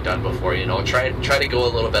you haven't done before. Try to go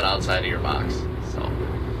a little bit outside of your box. So,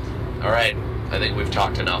 all right, I think we've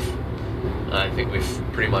talked enough. I think we've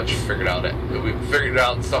pretty much figured out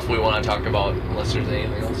stuff we want to talk about. Unless there's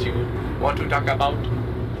anything else you want to talk about.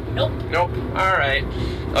 Nope. All right.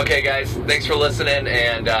 Okay, guys. Thanks for listening.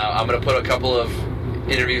 And I'm going to put a couple of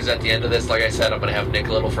interviews at the end of this. Like I said, I'm going to have Nick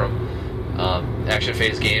Little from Action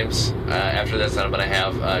Phase Games. After this, I'm going to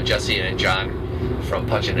have Jesse and John from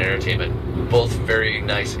Punch-It Entertaiment. Both very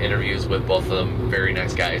nice interviews with both of them. Very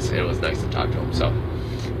nice guys. It was nice to talk to them. So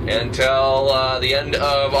until the end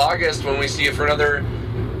of August, when we see you for another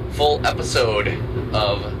full episode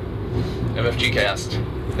of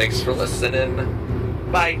MFGCast. Thanks for listening.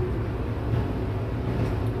 Bye.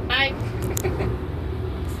 Bye.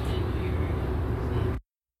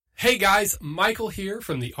 Hey guys, Michael here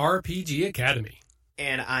from the RPG Academy.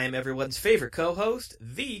 And I'm everyone's favorite co-host,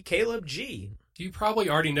 the Caleb G. You probably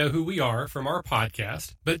already know who we are from our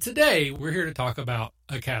podcast, but today we're here to talk about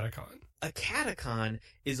Acadicon. Acadicon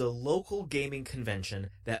is a local gaming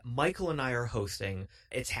convention that Michael and I are hosting.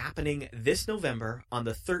 It's happening this November on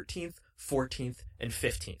the 13th, 14th, and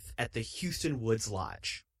 15th at the Houston Woods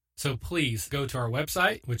Lodge. So please go to our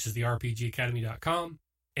website, which is therepgacademy.com,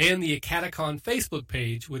 and the Acadicon Facebook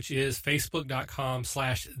page, which is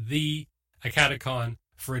facebook.com/theacadicon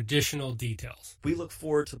for additional details. We look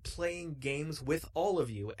forward to playing games with all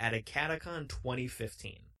of you at Acadicon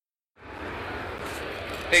 2015.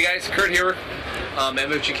 Hey guys, Kurt here,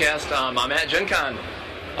 MFGCast. I'm at Gen Con.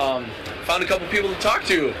 Found a couple people to talk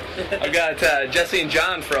to. I've got Jesse and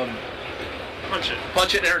John from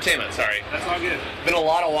Punch-It Entertaiment, sorry. That's all good. Been a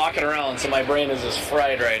lot of walking around, so my brain is just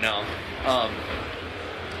fried right now.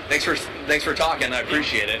 Thanks for talking. I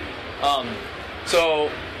appreciate it. So,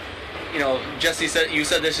 Jesse you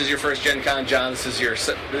said this is your first Gen Con. John, this is your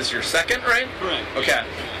second, right? Correct. Okay.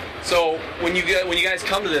 So when you guys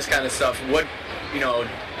come to this kind of stuff, what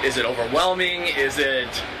is it overwhelming? Is it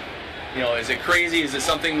crazy? Is it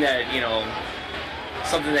something that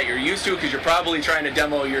you're used to? Because you're probably trying to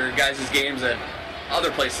demo your guys' games at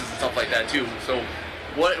other places and stuff like that too. So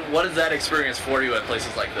what is that experience for you at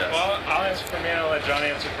places like this? Well, I'll answer for me and I'll let John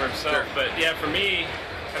answer for himself. Sure. But yeah, for me,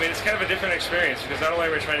 it's kind of a different experience because not only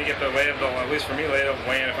are we trying to get the lay of the, at least for me, lay of the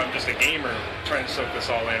land if I'm just a gamer trying to soak this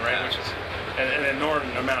all in, right? Yeah. Which is an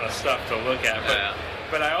enormous amount of stuff to look at. But, yeah.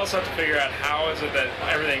 But I also have to figure out how is it that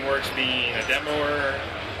everything works being a demoer,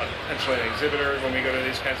 potentially an exhibitor when we go to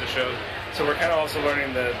these kinds of shows. So we're kind of also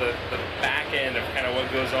learning the back end of kind of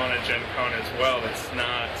what goes on at Gen Con as well. It's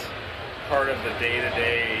not part of the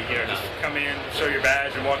day-to-day, just come in, show your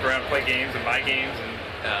badge, and walk around, play games, and buy games, and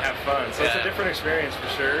have fun. So it's a different experience for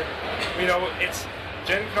sure. It's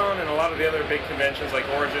Gen Con and a lot of the other big conventions like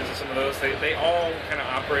Origins and some of those, they all kind of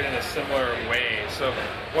operate in a similar way. So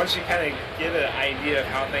once you kind of get an idea of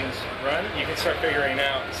how things run, you can start figuring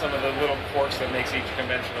out some of the little quirks that makes each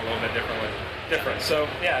convention a little bit different. So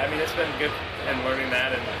yeah, it's been good and learning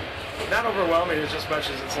that, and not overwhelming as just much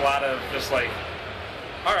as it's a lot of just like,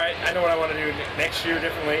 all right, I know what I want to do next year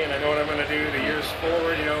differently, and I know what I'm going to do the years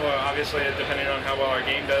forward. Obviously, depending on how well our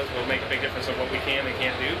game does, will make a big difference of what we can and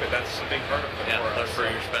can't do, but that's a big part of it for us.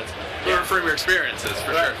 From your expenses. Learn from your experiences,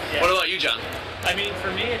 for sure. Yeah. What about you, John?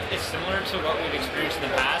 For me, it's similar to what we've experienced in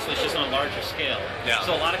the past, but it's just on a larger scale. Yeah.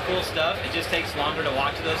 So a lot of cool stuff. It just takes longer to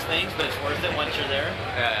walk to those things, but it's worth it once you're there.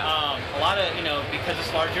 A lot of, because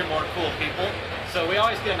it's larger, more cool people. So we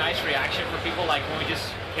always get a nice reaction for people, like when we just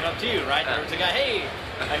came up to you, right? There was a guy, hey.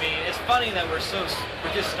 It's funny that we're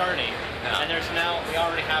just starting, and we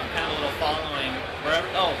already have kind of a little following wherever.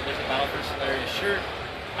 Oh, there's a Battle for Solaria shirt,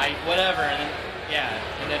 whatever, and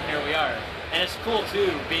then here we are. And it's cool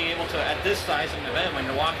too, being able to at this size of an event when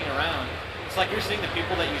you're walking around. It's like you're seeing the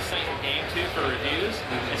people that you sent your game to for reviews,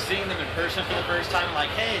 and seeing them in person for the first time.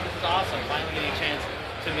 Like, hey, this is awesome! Finally getting a chance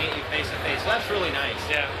to meet you face to face. So that's really nice.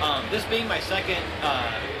 Yeah. This being my second.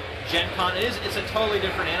 Gen Con it's a totally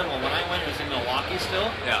different animal. When I went, it was in Milwaukee still.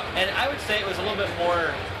 Yeah. And I would say it was a little bit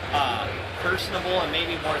more personable and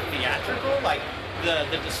maybe more theatrical. Like the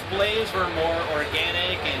displays were more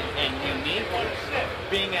organic and unique.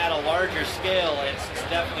 Being at a larger scale, it's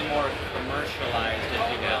definitely more commercialized, if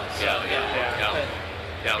you will. So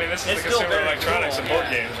Yeah. This is It's the still consumer very electronics cool, and board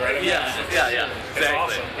games, right? Exactly. It's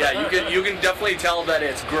awesome. Yeah, you can definitely tell that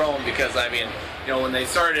it's grown because when they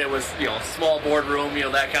started it was small boardroom,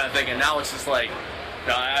 that kind of thing, and now it's just like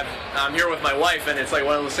I'm here with my wife, and it's like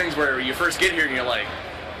one of those things where you first get here and you're like,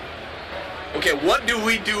 okay, what do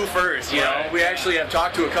we do first? We actually have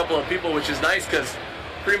talked to a couple of people, which is nice because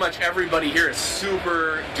pretty much everybody here is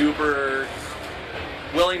super duper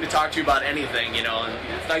willing to talk to you about anything, and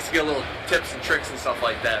it's nice to get little tips and tricks and stuff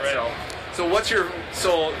like that. Right.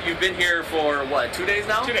 So you've been here for what, 2 days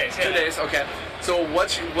now? 2 days. Yeah. 2 days. Okay. So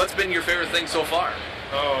what's been your favorite thing so far?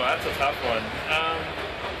 Oh, that's a tough one.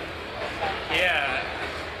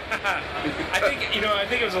 I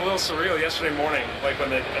think it was a little surreal yesterday morning, like when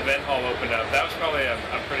the event hall opened up. That was probably a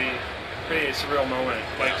pretty surreal moment.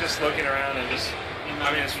 Like just looking around and just.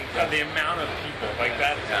 It's the amount of people like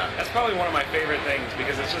that. Yeah. That's probably one of my favorite things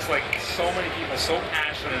because it's just like so many people so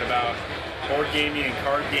passionate about board gaming and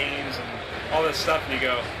card games and all this stuff, and you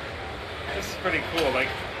go, this is pretty cool. Like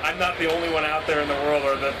I'm not the only one out there in the world,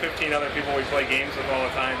 or the 15 other people we play games with all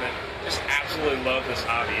the time that just absolutely love this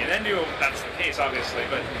hobby. And I knew that's the case, obviously,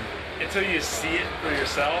 but until you see it for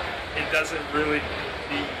yourself, it doesn't really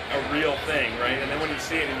be a real thing, right? And then when you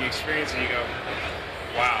see it and you experience it, you go,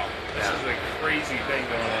 wow, this is a crazy thing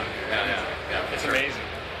going on. Yeah. It's amazing.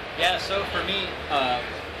 Yeah, so for me,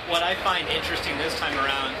 what I find interesting this time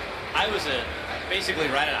around, I was basically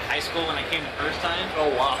right out of high school when I came the first time. Oh,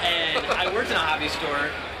 wow. And I worked in a hobby store,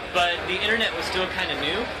 but the internet was still kind of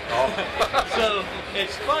new. Oh. So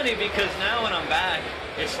it's funny because now when I'm back,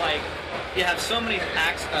 it's like you have so many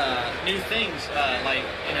new things.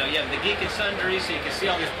 You have the Geek and Sundry, so you can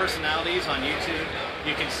see all these personalities on YouTube.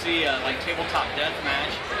 You can see like Tabletop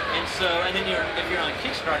Deathmatch, and then if you're on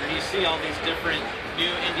Kickstarter, you see all these different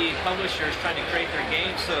new indie publishers trying to create their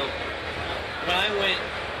games. So when I went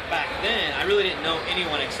back then, I really didn't know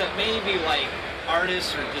anyone except maybe like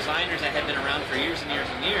artists or designers that had been around for years and years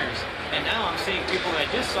and years. And now I'm seeing people that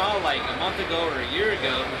I just saw like a month ago or a year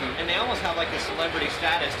ago, and they almost have like a celebrity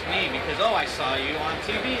status to me because, oh, I saw you on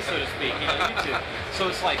TV, so to speak, YouTube. So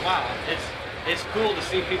it's like, wow, it's cool to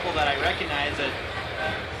see people that I recognize that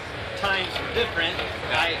times were different.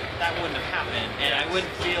 That wouldn't have happened, and I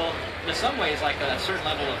wouldn't feel, in some ways, like a certain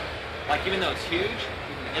level of, like even though it's huge,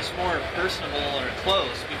 it's more personable or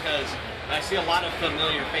close because I see a lot of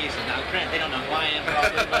familiar faces. Now, granted, they don't know who I am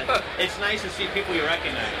probably, but it's nice to see people you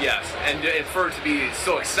recognize. Yes, and for it to be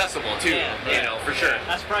so accessible too, for sure.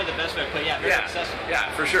 That's probably the best way to put it. Yeah, very accessible. Yeah,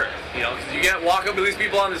 for sure. Because you can't walk up to these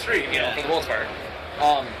people on the street, for the most part.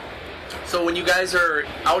 So when you guys are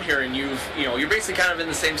out here and you're basically kind of in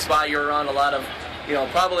the same spot, you're around a lot of,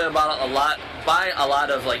 probably by a lot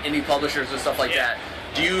of like indie publishers and stuff like that.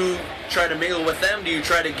 Do you try to mingle with them? Do you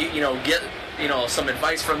try to get some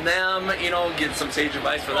advice from them? Get some sage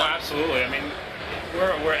advice for them? Oh, absolutely. I mean,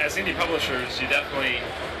 we're as indie publishers, you definitely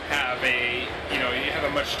have you have a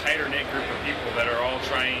much tighter knit group of people that are all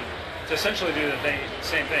trying to essentially do the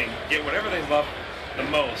same thing. Get whatever they love the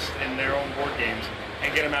most in their own board games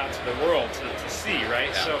and get them out to the world to see,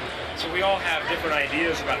 right? Yeah. So we all have different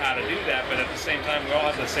ideas about how to do that, but at the same time, we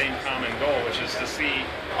all have the same common goal, which is to see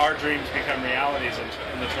our dreams become realities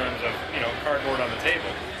in the terms of, cardboard on the table.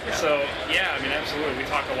 Yeah. So, yeah, I mean, absolutely. We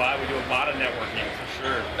talk a lot. We do a lot of networking, for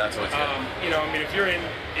sure. That's what's good.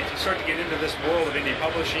 If you start to get into this world of indie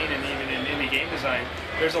publishing and even in indie game design,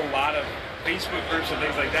 there's a lot of Facebook groups and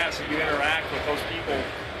things like that, so you interact with those people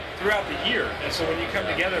throughout the year. And so when you come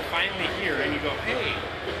together finally here and you go, hey,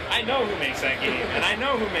 I know who makes that game, and I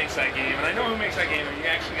know who makes that game, and I know who makes that game, and you're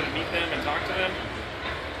actually going to meet them and talk to them,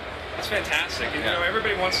 it's fantastic. And,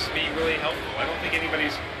 everybody wants to be really helpful. I don't think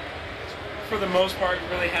anybody's, for the most part,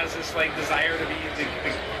 really has this, desire to be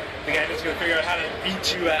the guy that's going to figure out how to beat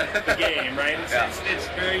you at the game, right? It's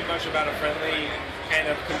very much about a friendly kind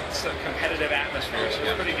of competitive atmosphere, so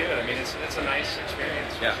it's pretty good. I mean, it's a nice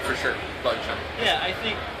experience. Yeah, for sure. Yeah, I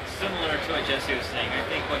think similar to what Jesse was saying, I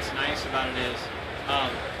think what's nice about it is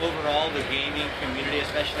overall the gaming community,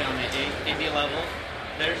 especially on the indie level,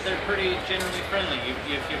 they're pretty generally friendly.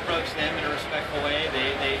 If you approach them in a respectful way,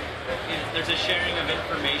 there's a sharing of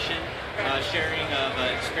information, sharing of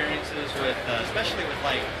experiences with, especially with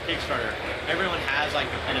Kickstarter. Everyone has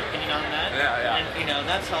an opinion on that, and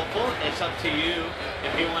that's helpful. It's up to you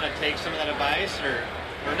if you want to take some of that advice or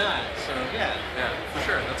not. So yeah, for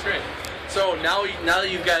sure. That's great. So now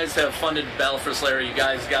that you guys have funded Battle for Slayer, you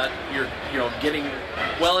guys you're getting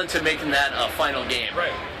well into making that a final game.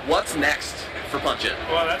 Right. What's next for Punch-It?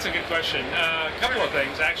 Well, that's a good question. A couple of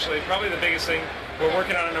things, actually. Probably the biggest thing, we're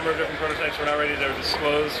working on a number of different prototypes. We're not ready to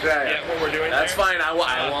disclose yet what we're doing. That's there. fine. I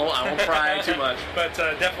won't pry too much. But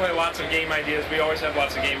definitely lots of game ideas. We always have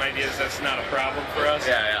lots of game ideas. That's not a problem for us.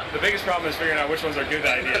 Yeah. The biggest problem is figuring out which ones are good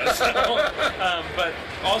ideas. But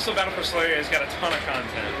also Battle for Slayer has got a ton of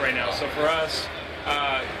content right now. So for us,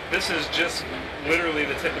 this is just literally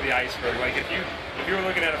the tip of the iceberg. If you were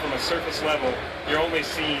looking at it from a surface level, you're only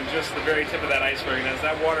seeing just the very tip of that iceberg. And as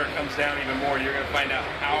that water comes down even more, you're going to find out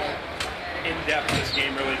how in-depth this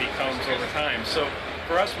game really becomes over time. So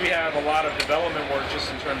for us, we have a lot of development work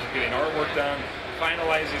just in terms of getting artwork done,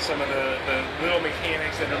 finalizing some of the little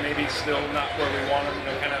mechanics that are maybe still not where we want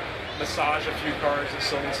them, kind of massage a few cards that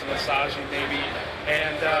still need some massaging maybe,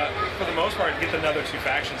 and for the most part get another two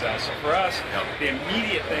factions out. So for us, the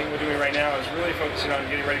immediate thing we're doing right now is really focusing on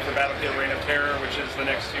getting ready for Battlefield Reign of Terror, which is the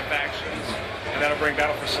next two factions, and that'll bring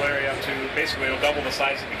Battle for Slayer up to, basically it'll double the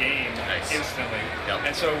size of the game instantly.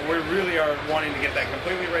 And so we really are wanting to get that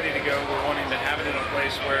completely ready to go. We're wanting to have it in a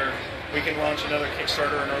place where we can launch another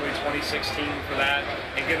Kickstarter in early 2016 for that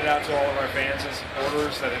and get it out to all of our fans and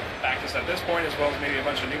supporters that have backed us at this point, as well as maybe a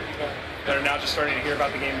bunch of new people that are now just starting to hear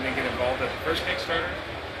about the game and then get involved at the first Kickstarter.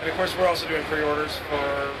 And of course, we're also doing pre-orders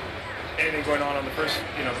for anything going on the first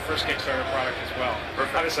Kickstarter product as well.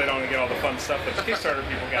 Perfect. Obviously, I don't want to get all the fun stuff that the Kickstarter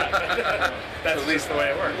people got. That's at least the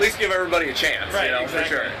way it works. At least give everybody a chance, right? For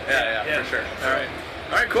Exactly. sure. Yeah, for sure.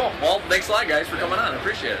 All right, cool. Well, thanks a lot, guys, for coming on. I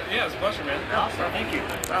appreciate it. Yeah, it's a pleasure, man. awesome. Thank you.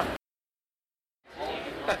 Wow.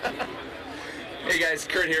 Hey guys,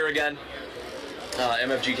 Kurt here again.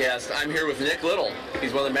 MFGCast. I'm here with Nick Little.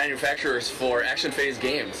 He's one of the manufacturers for Action Phase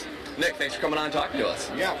Games. Nick, thanks for coming on and talking to us.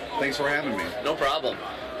 Yeah, thanks for having me. No problem.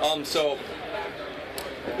 So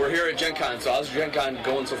we're here at Gen Con. So how's Gen Con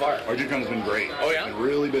going so far? Our Gen Con's been great. Oh yeah? It's been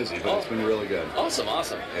really busy, but it's been really good. Awesome.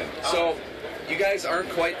 Yeah. So you guys aren't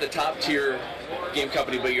quite the top tier game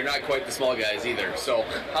company, but you're not quite the small guys either. So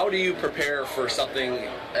how do you prepare for something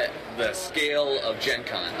at the scale of Gen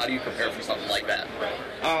Con? How do you prepare for something like that?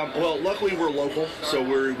 Well, luckily we're local, so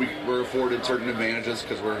we're afforded certain advantages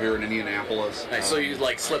because we're here in Indianapolis. Nice. So you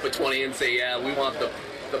slip a 20 and say, yeah, we want the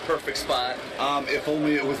perfect spot. If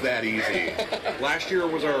only it was that easy. Last year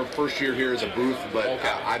was our first year here as a booth, but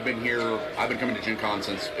I've been coming to Gen Con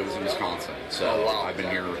since it was in Wisconsin. So I've been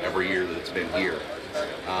here every year that it's been here.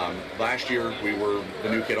 Last year we were the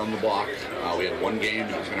new kid on the block. We had one game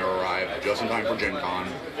that was going to arrive just in time for Gen Con.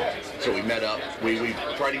 So we met up. We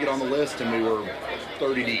tried to get on the list, and we were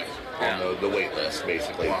 30 deep on the wait list,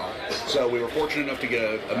 basically. Wow. So we were fortunate enough to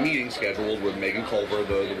get a meeting scheduled with Megan Culver,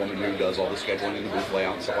 the woman who does all the scheduling and the booth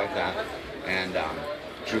layout and stuff like that. And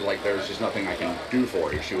she was like, there's just nothing I can do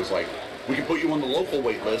for you. She was like, we can put you on the local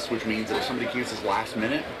wait list, which means that if somebody cancels last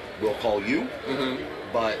minute, we'll call you. Mm-hmm.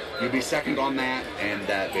 But you'll be second on that, and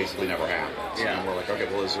that basically never happens. Yeah. And we're like,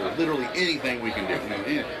 okay, well, is there literally anything we can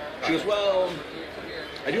do? She goes, well,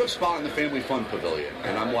 I do have a spot in the Family Fun Pavilion.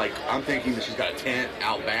 And I'm thinking that she's got a tent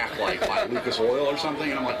out back, like by Lucas Oil or something.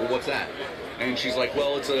 And I'm like, well, what's that? And she's like,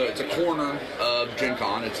 well, it's a corner of Gen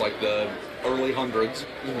Con. It's like the early hundreds,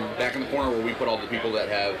 back in the corner where we put all the people that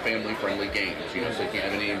have family-friendly games, you know, so you can't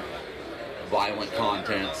have any violent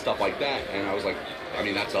content, stuff like that. And I was like, I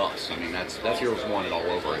mean, that's us. I mean, that's Heroes Wanted all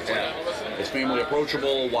over. It's like, it's family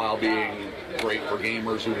approachable while being great for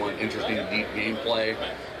gamers who want interesting, deep gameplay.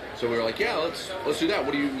 So we were like, yeah, let's do that.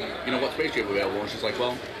 What do you know, what space do you have available? And she's like,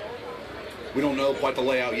 well, we don't know quite the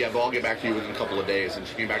layout yet, but I'll get back to you within a couple of days. And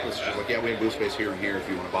she came back to us and she's like, yeah, we have booth space here and here if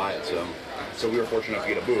you want to buy it. So we were fortunate enough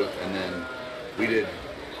to get a booth, and then we did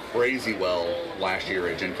crazy well last year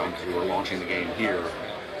at Gen Con because we were launching the game here.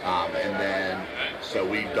 And then, so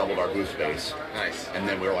we doubled our booth space. Nice. And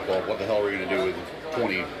then we were like, well, what the hell are we going to do with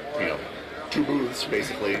 20, 2 booths,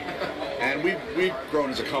 basically. And we've grown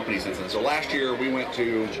as a company since then. So last year we went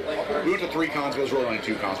to 3 cons, but it was really only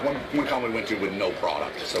 2 cons. One con we went to with no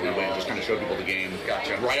product. So we went and just kind of showed people the game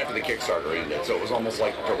right after the Kickstarter ended. So it was almost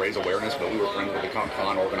like to raise awareness, but we were friends with the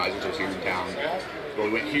con organizers who's here in town. But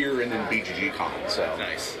we went here and then BGG Con. So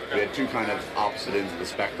nice. We had 2 kind of opposite ends of the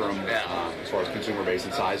spectrum as far as consumer base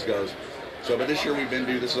and size goes. So, but this year we've been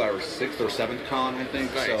this is our 6th or 7th con, I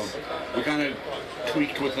think. Nice. So we kind of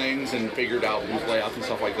tweaked with things and figured out booth layouts and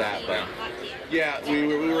stuff like that. But yeah, we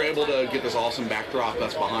were able to get this awesome backdrop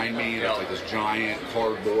that's behind me. And it's like this giant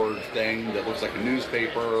cardboard thing that looks like a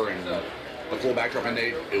newspaper, and the cool backdrop. And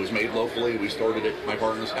it was made locally. We stored it at my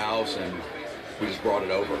partner's house, and we just brought it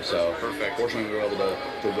over. So perfect. Fortunately, we were able to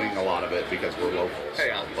wing a lot of it because we're local.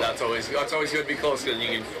 Hey, that's always good to be close, because you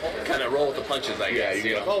can kind of roll with the punches, I guess. Yeah,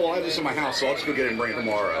 you can go, oh, well, I have this in my house, so I'll just go get it and bring it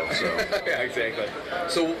tomorrow. So yeah, exactly.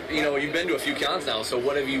 So, you've been to a few cons now, so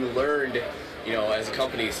what have you learned, as a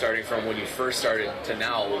company, starting from when you first started to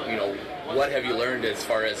now? What have you learned as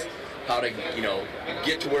far as how to,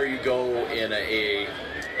 get to where you go in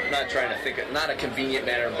not a convenient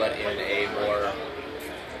manner, but in a more,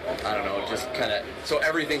 I don't know, just kind of, so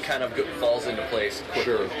everything kind of falls into place quickly.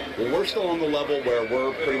 Sure. Well, we're still on the level where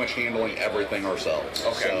we're pretty much handling everything ourselves.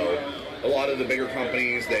 Okay. So a lot of the bigger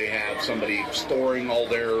companies, they have somebody storing all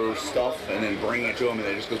their stuff and then bringing it to them, and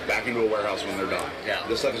it just goes back into a warehouse when they're done. Yeah.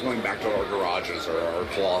 This stuff is going back to our garages or our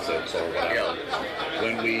closets or whatever. Yeah.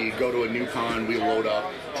 When we go to a new con, we load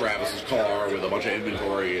up Travis's car with a bunch of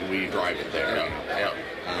inventory and we drive it there. Yeah.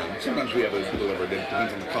 Sometimes we have it delivered, it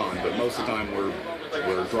depends on the con, but most of the time we're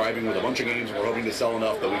driving with a bunch of games, and we're hoping to sell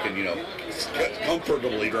enough that we can,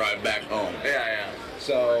 comfortably drive back home. Yeah.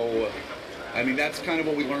 So, I mean, that's kind of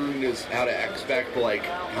what we learned, is how to expect, like,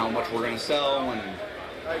 how much we're going to sell and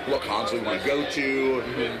what cons we want to go to,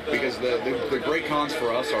 because the great cons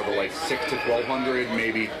for us are the, like, 6 to 1,200,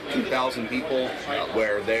 maybe 2,000 people,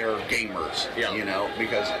 where they're gamers,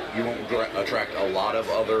 because you won't attract a lot of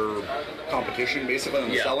other competition, basically, on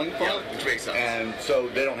the selling front. Yeah, which makes sense. And so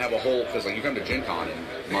they don't have a whole, because, like, you come to Gen Con,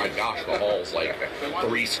 and my gosh, the hall's, like,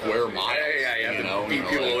 3 square miles. Yeah, you have to beat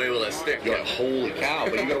people away with a stick. You're like, holy cow.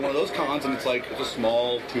 But you go to one of those cons, and it's like, it's a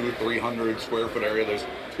small 200-300 square foot area. There's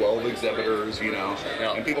 12 exhibitors,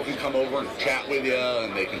 and people can come over and chat with you,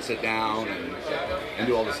 and they can sit down and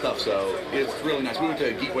do all this stuff. So it's really nice. We went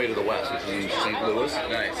to Geekway to the West, which is in St. Louis.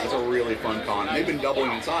 Nice. It's a really fun con. And they've been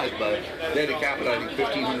doubling in size, but they had a cap at, I think,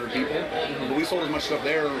 1,500 people. But we sold as much stuff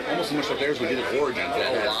there, almost as much stuff there as we did at Origins.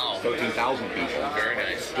 That had 13,000 people. Very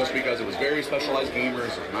nice. Just because it was very specialized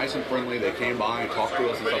gamers, it was nice and friendly. They came by and talked to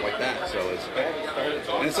us and stuff like that. So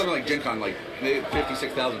it's something like Gen Con, like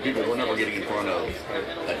 56,000 people. We're never getting in front of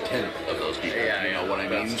a tenth of those people. You know what I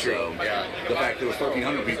mean? So the fact that it was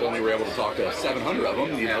 1,300 people and we were able to talk to 700 of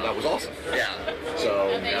them, that was awesome. Yeah.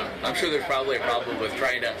 So I'm sure there's probably a problem with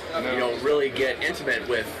trying to, really get intimate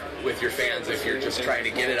with your fans if you're just trying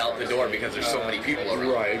to get it out the door because there's so many people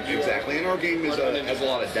around. Right, exactly. And our game has a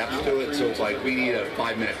lot of depth to it, so it's like we need a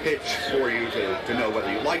 5-minute pitch for you to know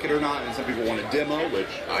whether you like it or not. And some people want a demo, which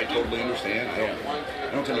I totally understand.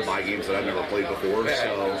 I don't tend to buy games that I've never played before,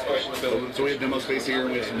 so we have demo space here,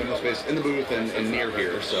 and we have some demo space in the booth and near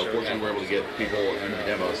here. So fortunately, we're able to get people into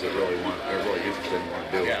demos that are really interested in what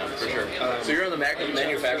we're doing. Yeah, for sure. So you're on the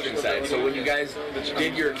manufacturing side. So when you guys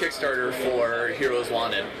did your Kickstarter for Heroes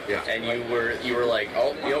Wanted, and you were like,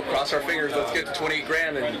 cross our fingers, let's get to 28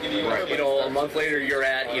 grand, and a month later you're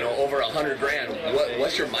at over 100 grand.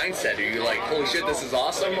 What's your mindset? Are you like, holy shit, this is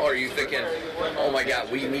awesome, or are you thinking, oh my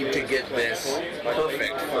god, we need to get this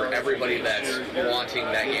perfect for everybody that's wanting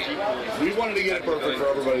that game? We wanted to get it perfect for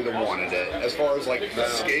everybody that wanted it. As far as like the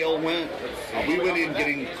scale went, we went in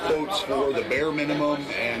getting quotes for the bare minimum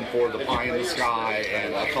and for the pie in the sky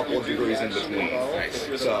and a couple of degrees in between.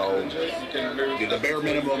 Nice. So the bare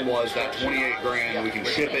minimum was that 28 grand. We can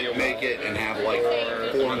ship it, make it, and have like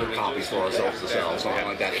 400 copies for ourselves to sell, something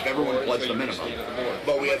like that, if everyone pledged a minimum.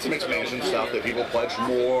 But we had some expansion stuff that people pledged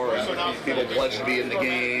more, and people pledged to be in the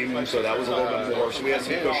game, so that was a little bit more. So we had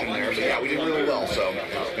some cushion there. But yeah, we did really well. So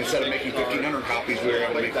instead of making 1,500 copies, we were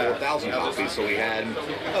able to make 4,000 copies. So we had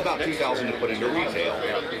about 2,000 to put into retail.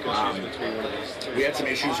 We had some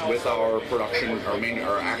issues with our production,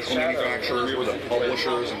 our actual manufacturers were the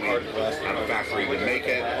publishers, and we had a factory to make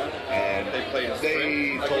it. And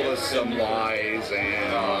they told us some lies,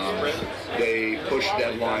 and they pushed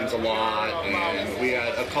deadlines a lot, and we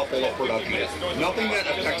had a couple of production issues. Nothing that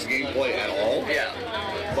affects gameplay at all. Yeah.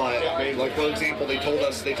 But, like, for example, they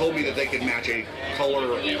told me that they could match a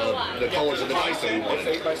color of the colors of the dice that we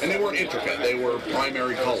wanted. And they weren't intricate. They were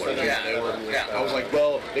primary colors. I was like,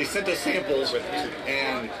 well, they sent us samples,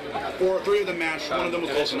 and 3 of them matched. One of them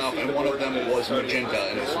was close enough, and one of them was magenta,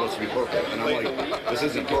 and it was supposed to be purple. And I'm like, this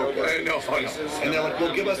isn't purple. No fun. And they're like,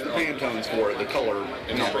 well, give us the Pantones for it, the color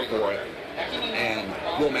number for it, and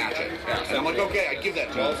we'll match it. And I'm like, okay, I give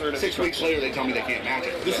that to them. 6 weeks later, they tell me they can't match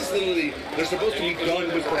it. This is literally, they're supposed to be done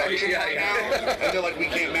with production right now, and they're like, we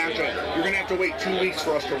can't match it. You're going to have to wait 2 weeks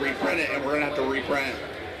for us to reprint it, and we're going to have to reprint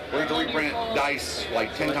dice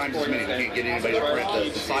like 10 times as many. We can't get anybody to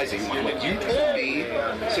print the sizing. I'm like, you told me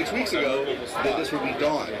 6 weeks ago that this would be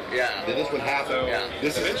done. Yeah. That this would happen. Yeah.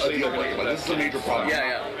 This is a deal breaker. But this is a major problem.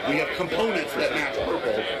 We have components that match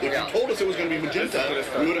purple. If you told us it was going to be magenta,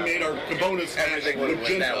 we would have made our components match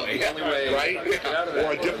magenta, right?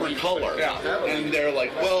 Or a different color. And they're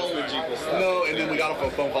like, well, no. And then we got off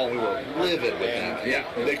a phone call and we were livid with them.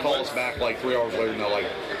 They call us back like 3 hours later and they're like,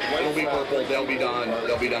 it'll be purple. They'll be done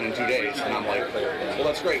in 2 days. And I'm like, well,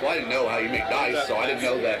 that's great. Well, I didn't know how you make dice, so I didn't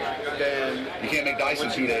know that you can't make dice in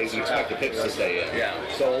 2 days and expect the pips to stay in.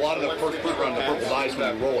 So a lot of the first print run, the purple dice,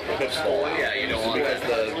 when you roll it, the pips fall out. You don't want because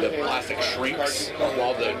the plastic shrinks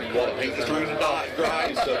while the paint is trying to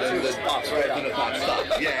dry, so then the not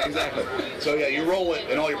stuck. Yeah, exactly. So yeah, you roll it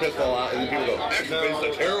and all your pips fall out, and then people go, actually,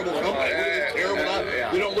 it's a terrible company. Look at this terrible dice.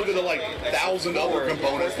 We don't look at the like 1,000 other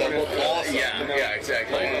components that look awesome. Yeah,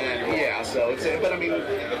 exactly. And, so it's, but I mean,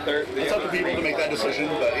 it's up to people to make that decision.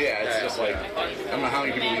 But yeah, it's just like, I don't know how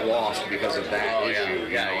many people we lost because of that issue.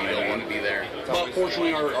 You don't want to be there. But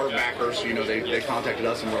fortunately, our backers, they contacted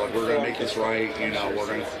us and we're like, we're going to make this right. We're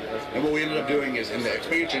going to. And what we ended up doing is in the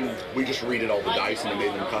expansion, we just redid all the dice and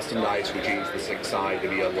made them custom dice. We changed the 6 side to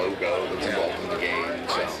be a logo that's involved in the game.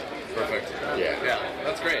 So perfect. Yeah,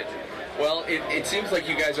 that's great. Well, it seems like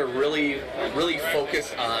you guys are really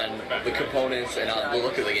focused on the components and on the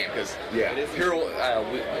look of the game, because Hero,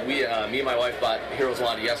 me and my wife bought Heroes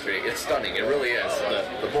Wanted yesterday. It's stunning. It really is.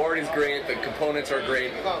 The board is great. The components are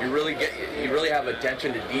great. You really have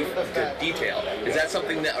attention to detail. Is that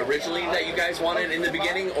something that originally that you guys wanted in the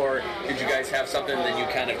beginning, or did you guys have something that you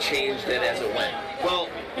kind of changed it as it went? Well,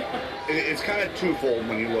 it's kind of twofold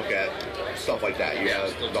when you look at stuff like that. You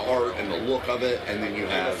have the art and the look of it, and then you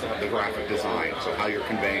have the graphic design, so how you're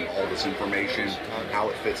conveying all this information, how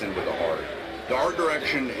it fits in with the art. The art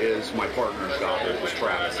direction is my partner's job, it was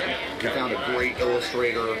Traci. We found a great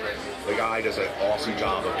illustrator. The guy does an awesome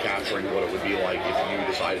job of capturing what it would be like if you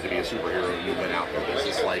decided to be a superhero and you went out with this.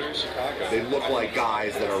 It's like, they look like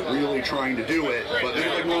guys that are really trying to do it, but they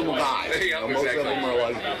look like normal guys. Most of them are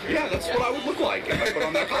like, yeah, that's what I would look like if I put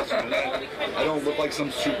on that costume. I don't look like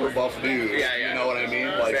some super buff dude. You know what I mean?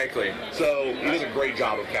 Like, exactly. So he does a great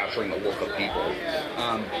job of capturing the look of people.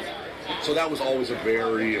 So that was always a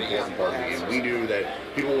very important part of the game. We knew that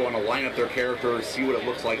people want to line up their characters, see what it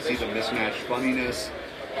looks like, see the mismatched funniness,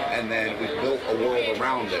 and then we built a world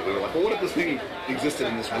around it. We were like, well, what if this thing existed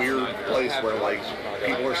in this weird place where, like,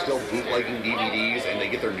 people are still bootlegging DVDs and they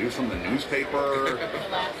get their news from the newspaper?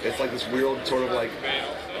 It's like this weird sort of, like,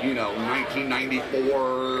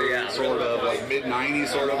 1994 sort of, like, mid-90s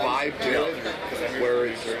sort of vibe to it,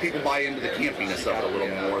 where people buy into the campiness of it a little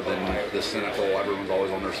more than the cynical, everyone's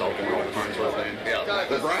always on their cell phone all the time sort of thing.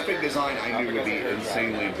 The graphic design I knew would be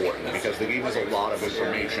insanely important because the game has a lot of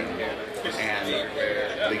information, and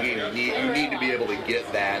the game you need to be able to get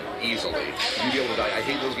that easily. You be able to. I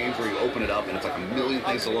hate those games where you open it up and it's like a million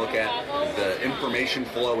things to look at. The information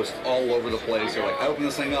flow is all over the place. You're like, I open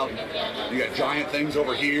this thing up, you got giant things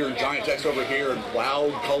over here, and giant text over here, and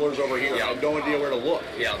loud colors over here. I have no idea where to look.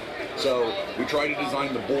 So we tried to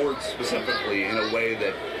design the board specifically in a way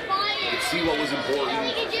that you could see what was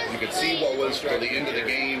important. You could see what was for the end of the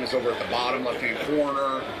game is over at the bottom left-hand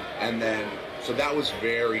corner, and then so that was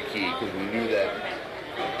very key because we knew that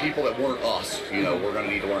people that weren't us, we're going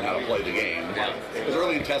to need to learn how to play the game. Because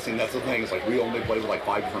early in testing, that's the thing. It's like we only played with like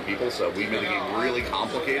 5 different people, so we made the game really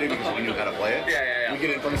complicated because we knew how to play it. we get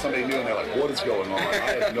in front of somebody new and they're like, what is going on?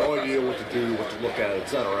 I have no idea what to do, what to look at,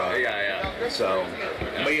 etc. So,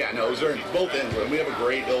 but yeah, no, those are both ends. We have a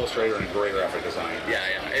great illustrator and a great graphic designer.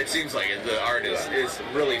 Yeah. It seems like it. The art is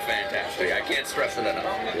really fantastic. I can't stress it enough.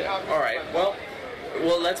 Yeah. All right. Well,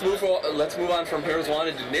 let's move on from Heroes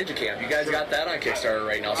Wanted to Ninja Camp. You guys got that on Kickstarter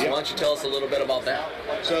right now, so why don't you tell us a little bit about that?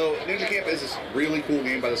 So Ninja Camp is this really cool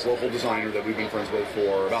game by this local designer that we've been friends with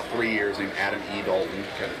for about 3 years named Adam E. Dalton.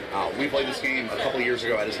 We played this game a couple of years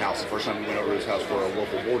ago at his house. The first time we went over to his house for a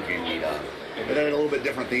local board game meetup. It had a little bit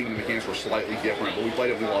different theme, and the mechanics were slightly different, but we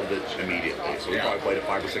played it, we loved it immediately. So we probably played it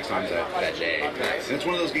 5 or 6 times that day. Nice. And it's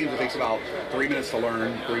one of those games that takes about 3 minutes to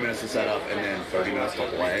learn, 3 minutes to set up, and then 30 minutes to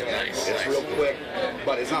play. It's real quick,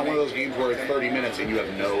 but it's not one of those games where it's 30 minutes and you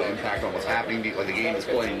have no impact on what's happening. Like the game is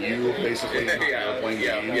playing you, basically. It's not playing the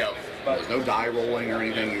game. There's no die rolling or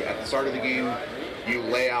anything. At the start of the game, you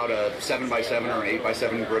lay out a 7x7 or an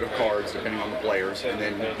 8x7 grid of cards, depending on the players, and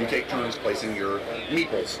then you take turns placing your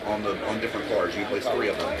meeples on different cards. You place 3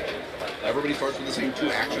 of them. Everybody starts with the same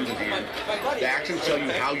 2 actions in hand. The actions tell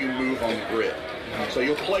you how you move on the grid. So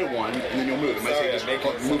you'll play one, and then you'll move. It might say just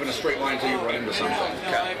move in a straight line until you run into something.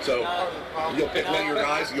 So you'll pick one of your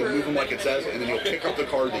guys, you'll move them like it says, and then you'll pick up the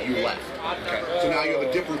card that you left. So now you have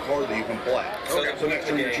a different card that you can play. So next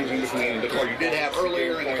turn you're choosing between the card you did have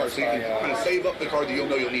earlier and the card, so you can kind of save up the card that you'll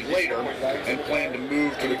know you'll need later, and plan to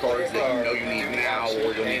move to the cards that you know you need now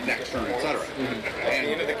or you'll need next turn, etc.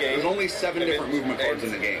 And there's only 7 different movement cards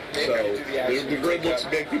in the game. So the grid looks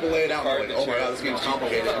big. People lay it out and they're like, oh my god, this game's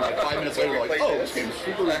complicated. And like 5 minutes later, they're like, oh, this game's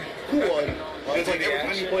super cool. And it's like every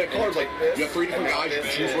time you play a card, it's like you have 3 different guys, you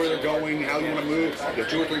can choose where they're going, how you want to move. You have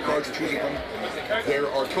 2 or 3 cards you're choosing from. There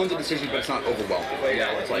are tons of decisions, but it's not overwhelming.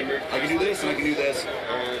 It's like, I can do this and I can do this.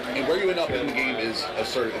 And where you end up in the game is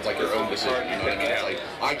it's like your own decision. You know what I mean? It's like,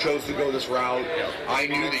 I chose to go this route. I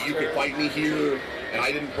knew that you could fight me here, and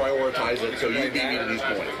I didn't prioritize it, so you beat me to these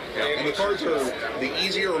points. And the cards are, the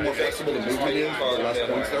easier or more flexible the movement is, the less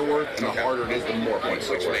points they're worth, and the harder it is, the more points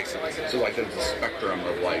they're worth. So like there's a spectrum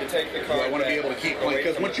of like, do I want to be able to keep playing?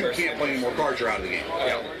 Because once you can't play any more cards, you're out of the game.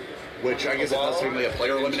 Which I guess it does technically a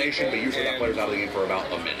player elimination, but usually that player's out of the game for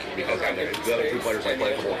about a minute because the other 2 players like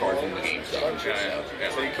play a couple of cards in the game. So if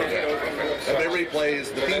everybody plays,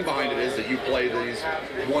 the theme behind it is that you play these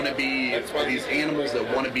animals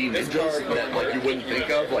that want to be ninjas that like you wouldn't think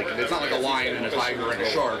of. Like it's not like a lion and a tiger and a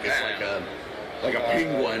shark. It's like a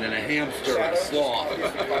penguin and a hamster and a sloth.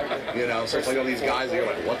 You know, so it's like all these guys that you're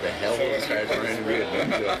like, what the hell is this guy trying to be a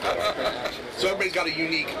ninja for? So everybody's got a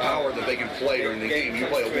unique power that they can play during the game. You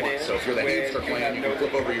play it once. So if you're the hamster clan, you can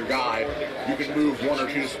flip over your guy, you can move 1 or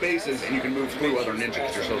 2 spaces, and you can move through other ninjas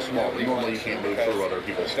because you're so small. But normally you can't move through other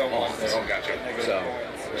people's pawns. Oh, gotcha. So...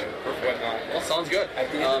 Perfect. Well, sounds good.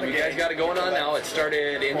 You guys got it going on now. It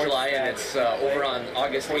started in July and it's over on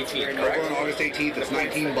August 18th, correct? Over on August 18th. It's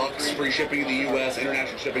 $19, free shipping in the U.S.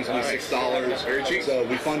 International shipping is only $6. Very cheap. So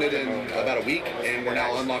we funded in about a week, and we're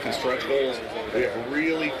now unlocking stretch goals. We have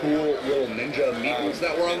really cool little ninja meeples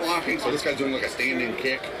that we're unlocking. So this guy's doing like a standing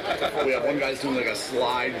kick. We have one guy's doing like a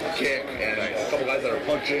slide kick, and a couple guys that are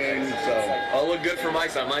punching. So I'll look good for my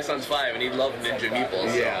son. My son's 5, and he loves ninja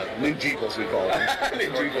meeples. Yeah, ninjeeples we call them.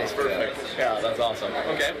 Ninjeeples, perfect. Yeah, that's awesome.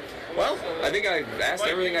 Okay. Well, I think I've asked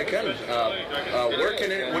everything I can. Where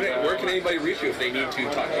can anybody reach you if they need to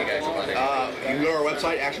talk to you guys about it? You can go to our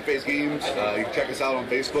website, Action Phase Games. You can check us out on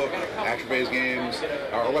Facebook, Action Phase Games.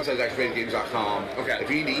 Our website is actionphasegames.com. Okay. If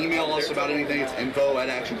you need to email us about anything, it's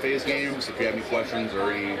info@actionphasegames. If you have any questions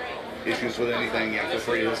or any issues with anything, feel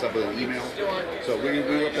free to hit us up with an email. So we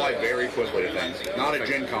reply very quickly to things. Not at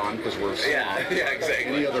Gen Con, because we're exactly.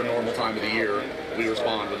 Any other normal time of the year, we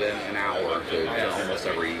respond within an hour to almost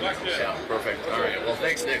every email. So. Yeah, perfect. All right. Well,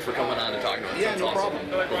 thanks, Nick, for coming on and talking to us. Yeah, That's no awesome.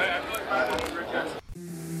 problem.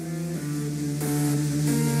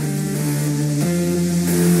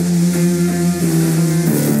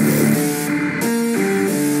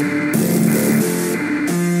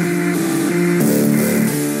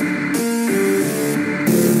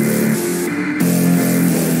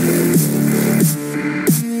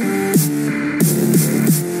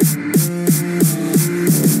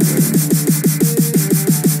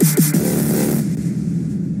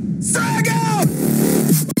 Saga!